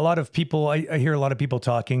 A lot of people, I hear a lot of people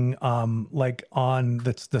talking like on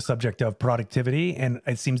the subject of productivity, and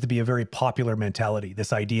it seems to be a very popular mentality,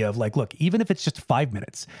 this idea of like, look, even if it's just 5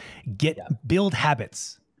 minutes, build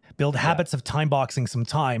habits. Build habits of time boxing some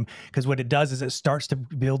time, because what it does is it starts to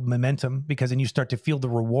build momentum, because then you start to feel the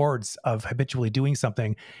rewards of habitually doing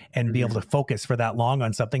something and be able to focus for that long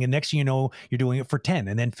on something. And next thing you know, you're doing it for 10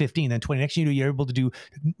 and then 15, then 20. Next thing you know, you're able to do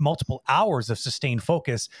multiple hours of sustained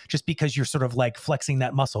focus just because you're sort of like flexing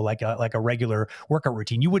that muscle like a regular workout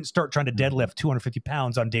routine. You wouldn't start trying to deadlift 250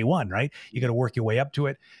 pounds on day one, right? You got to work your way up to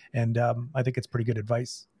it. And I think it's pretty good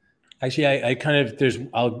advice. Actually, I kind of,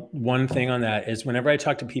 one thing on that is whenever I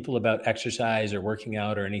talk to people about exercise or working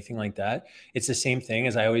out or anything like that, it's the same thing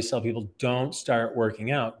as I always tell people, don't start working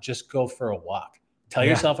out, just go for a walk. Tell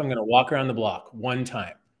yourself I'm going to walk around the block one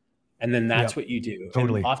time. And then that's what you do.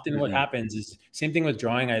 Totally. And often what happens is same thing with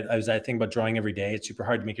drawing. I think about drawing every day. It's super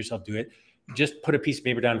hard to make yourself do it. Just put a piece of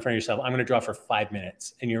paper down in front of yourself. I'm going to draw for 5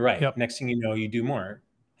 minutes. And you're right. Next thing you know, you do more.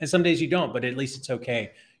 And some days you don't, but at least it's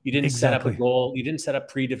okay. You didn't set up a goal. You didn't set up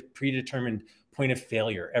predetermined point of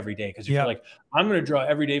failure every day. Because if you're like, I'm going to draw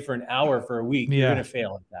every day for an hour for a week, you're going to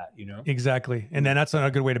fail at that, you know? Exactly. And then that's not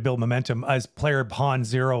a good way to build momentum. As player Pawn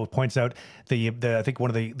Zero points out, I think one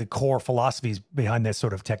of the core philosophies behind this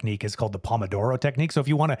sort of technique is called the Pomodoro technique. So if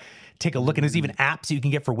you want to take a look, and there's even apps you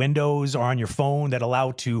can get for Windows or on your phone that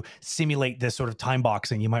allow to simulate this sort of time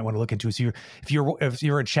boxing, you might want to look into. So if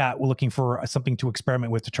you're in chat, we're looking for something to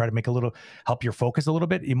experiment with to try to make help your focus a little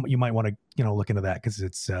bit. You might want to look into that, because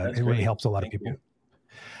it really helps a lot of people.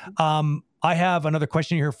 I have another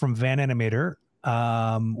question here from Van Animator,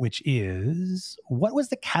 which is, what was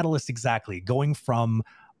the catalyst exactly going from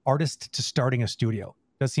artist to starting a studio?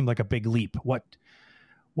 Does seem like a big leap. What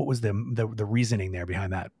was the reasoning there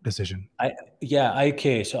behind that decision?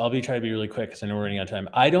 Okay. So I'll try to be really quick because I know we're running out of time.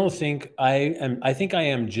 I don't think I am. I think I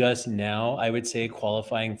am just now, I would say,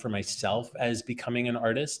 qualifying for myself as becoming an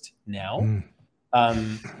artist now.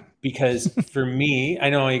 Because for me,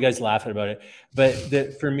 I know you guys laughing about it, but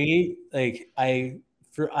for me, like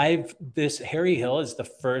this Harry Hill is the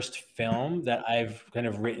first film that I've kind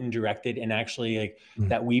of written, directed, and actually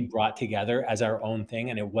that we brought together as our own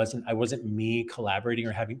thing. And I wasn't me collaborating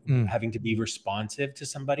or having to be responsive to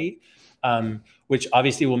somebody, which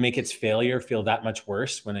obviously will make its failure feel that much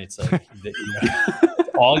worse when it's like, it's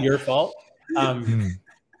all your fault.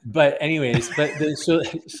 But anyways,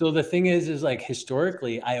 so the thing is like,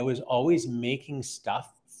 historically, I was always making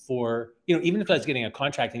stuff for, even if I was getting a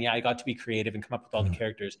contract, and I got to be creative and come up with all the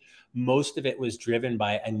characters, most of it was driven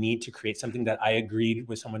by a need to create something that I agreed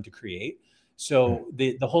with someone to create. So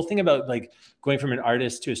the whole thing about like going from an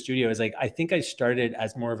artist to a studio is like, I think I started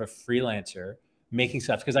as more of a freelancer making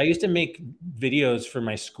stuff, because I used to make videos for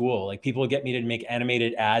my school. Like, people would get me to make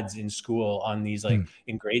animated ads in school on these, like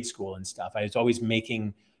in grade school and stuff. I was always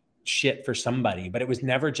making shit for somebody, but it was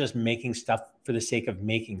never just making stuff for the sake of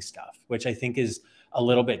making stuff, which I think is a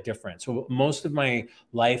little bit different. So most of my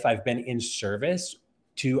life, I've been in service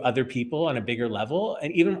to other people on a bigger level.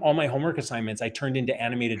 And even all my homework assignments, I turned into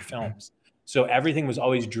animated films. So everything was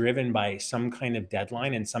always driven by some kind of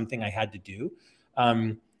deadline and something I had to do.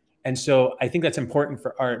 And so I think that's important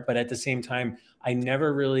for art, but at the same time, I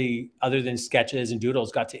never really, other than sketches and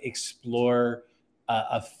doodles, got to explore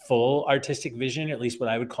a full artistic vision, at least what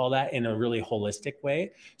I would call that, in a really holistic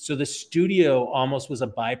way. So the studio almost was a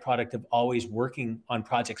byproduct of always working on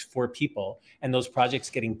projects for people, and those projects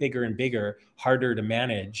getting bigger and bigger, harder to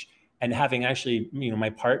manage, and having actually, my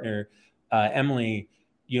partner, Emily,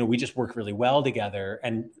 we just work really well together,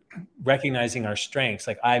 and recognizing our strengths.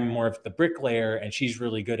 Like, I'm more of the bricklayer, and she's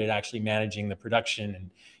really good at actually managing the production, and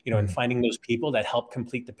and finding those people that help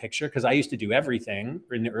complete the picture. Because I used to do everything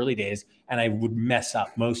in the early days, and I would mess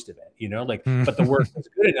up most of it. But the work was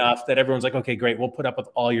good enough that everyone's like, okay, great, we'll put up with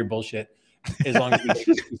all your bullshit as long as we get this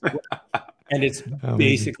piece of work. And it's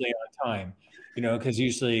basically on time. Because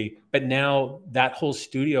usually, but now that whole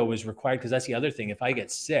studio was required, because that's the other thing. If I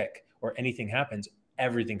get sick or anything happens,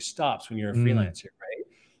 everything stops when you're a freelancer, right?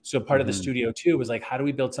 So part of the studio too was like, how do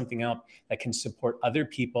we build something out that can support other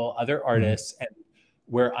people, other artists, and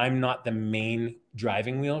where I'm not the main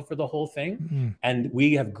driving wheel for the whole thing. And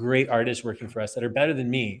we have great artists working for us that are better than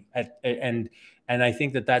me. And I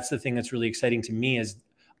think that that's the thing that's really exciting to me, is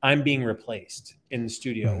I'm being replaced in the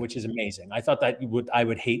studio, which is amazing. I thought that I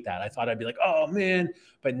would hate that. I thought I'd be like, oh man.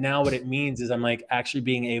 But now what it means is I'm like actually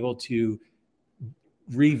being able to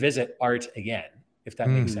revisit art again, if that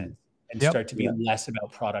makes sense, and start to be less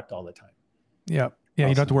about product all the time. Yeah. Yeah, awesome.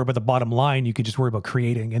 You don't have to worry about the bottom line. You can just worry about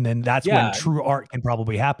creating. And then that's when true art can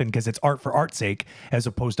probably happen, because it's art for art's sake, as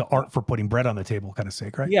opposed to art for putting bread on the table kind of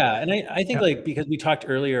sake, right? Yeah. And I think like, because we talked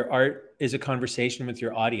earlier, art is a conversation with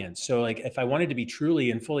your audience. So like, if I wanted to be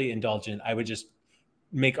truly and fully indulgent, I would just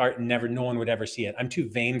make art and no one would ever see it. I'm too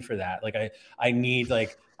vain for that. Like I need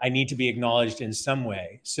to be acknowledged in some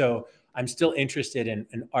way. So I'm still interested in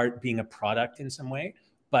art being a product in some way,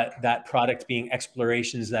 but that product being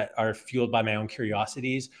explorations that are fueled by my own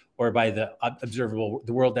curiosities or by the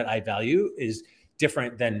world that I value, is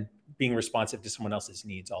different than being responsive to someone else's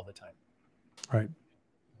needs all the time. Right.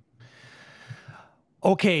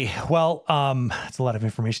 Okay. Well, it's a lot of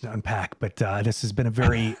information to unpack, but this has been a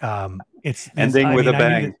very, it's ending with a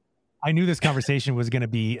bang. I knew this conversation was going to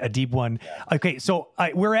be a deep one. Okay. So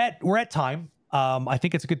we're at time. I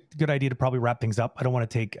think it's a good idea to probably wrap things up. I don't want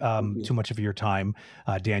to take too much of your time,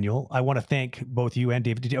 Daniel. I want to thank both you and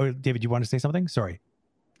David. David, you want to say something? Sorry.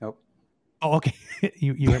 Nope. Oh, okay.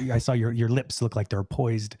 I saw your lips look like they're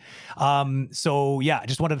poised. So yeah, I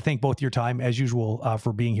just wanted to thank both your time as usual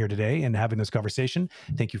for being here today and having this conversation.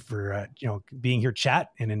 Thank you for being here,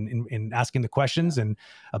 chat, and in asking the questions and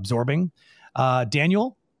absorbing.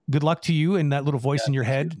 Daniel, good luck to you and that little voice in your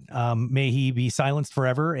head. May he be silenced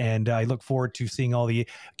forever. And I look forward to seeing all the.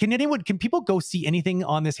 Can people go see anything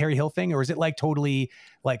on this Harry Hill thing, or is it like totally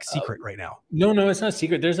like secret right now? No, it's not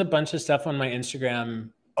secret. There's a bunch of stuff on my Instagram.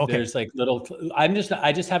 Okay. There's like little. I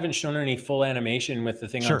just haven't shown any full animation with the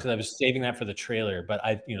thing on because I was saving that for the trailer. But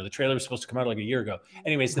the trailer was supposed to come out like a year ago.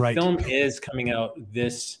 Anyways, the film is coming out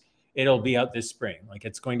It'll be out this spring. Like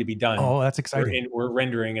it's going to be done. Oh, that's exciting. We're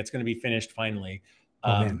rendering. It's going to be finished finally.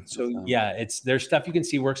 There's stuff you can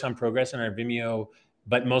see works on progress on our Vimeo,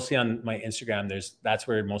 but mostly on my Instagram. That's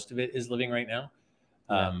where most of it is living right now.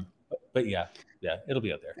 But it'll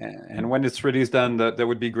be out there. And when it's released, then that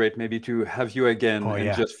would be great. Maybe to have you again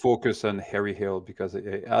and just focus on Harry Hill, because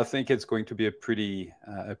I think it's going to be a pretty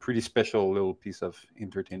special little piece of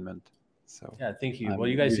entertainment. So thank you. Well,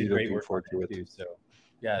 you guys did great work for it too. So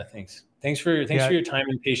thanks. Thanks for your time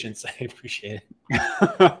and patience. I appreciate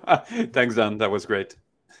it. Thanks, Dan. That was great.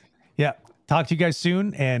 Yeah. Talk to you guys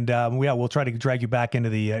soon, and we'll try to drag you back into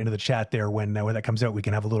the chat there when that comes out. We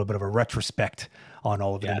can have a little bit of a retrospect on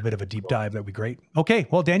all of it, a bit of a deep dive. That'd be great. Okay,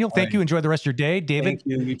 well, Daniel, thank you. Enjoy the rest of your day. David,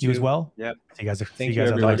 you as well. Yeah. See you guys. Thank you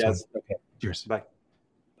guys on the next one. Okay. Cheers. Bye.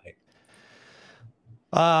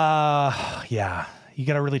 You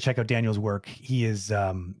got to really check out Daniel's work. He is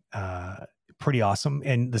pretty awesome,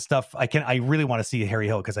 and the stuff I really want to see Harry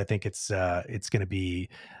Hill, because I think it's going to be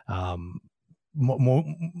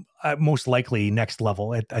most likely next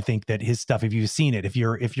level. I think that his stuff, if you've seen it, if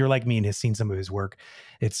you're like me and has seen some of his work,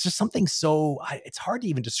 it's just something it's hard to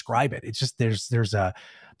even describe it. It's just there's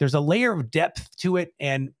a layer of depth to it,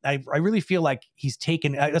 and I really feel like he's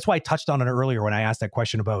taken. That's why I touched on it earlier when I asked that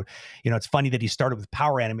question about, it's funny that he started with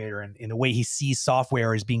Power Animator, and in the way he sees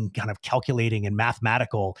software as being kind of calculating and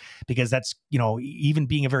mathematical, because that's, even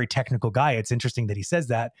being a very technical guy, it's interesting that he says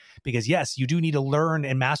that, because yes, you do need to learn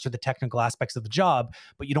and master the technical aspects of the job,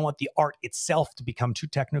 but you don't want the art itself to become too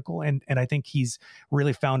technical. And I think he's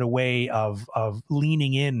really found a way of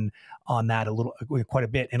leaning in on that quite a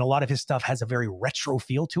bit. And a lot of his stuff has a very retro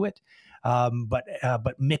feel to it, but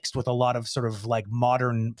mixed with a lot of sort of like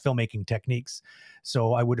modern filmmaking techniques.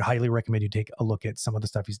 So I would highly recommend you take a look at some of the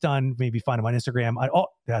stuff he's done. Maybe find him on Instagram.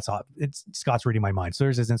 That's all. Scott's reading my mind. So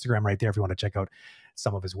there's his Instagram right there if you want to check out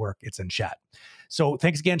some of his work. It's in chat. So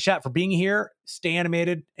thanks again, chat, for being here. Stay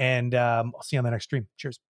animated, and I'll see you on the next stream.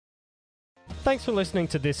 Cheers. Thanks for listening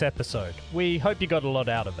to this episode. We hope you got a lot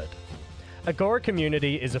out of it. Agora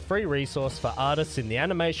Community is a free resource for artists in the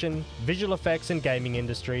animation, visual effects and gaming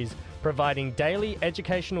industries, providing daily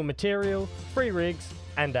educational material, free rigs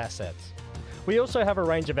and assets. We also have a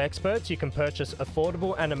range of experts you can purchase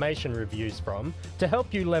affordable animation reviews from to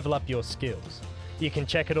help you level up your skills. You can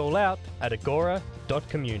check it all out at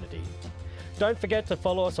agora.community. Don't forget to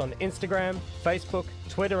follow us on Instagram, Facebook,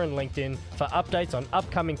 Twitter and LinkedIn for updates on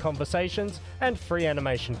upcoming conversations and free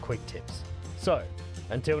animation quick tips. So,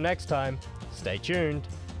 until next time, stay tuned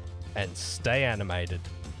and stay animated.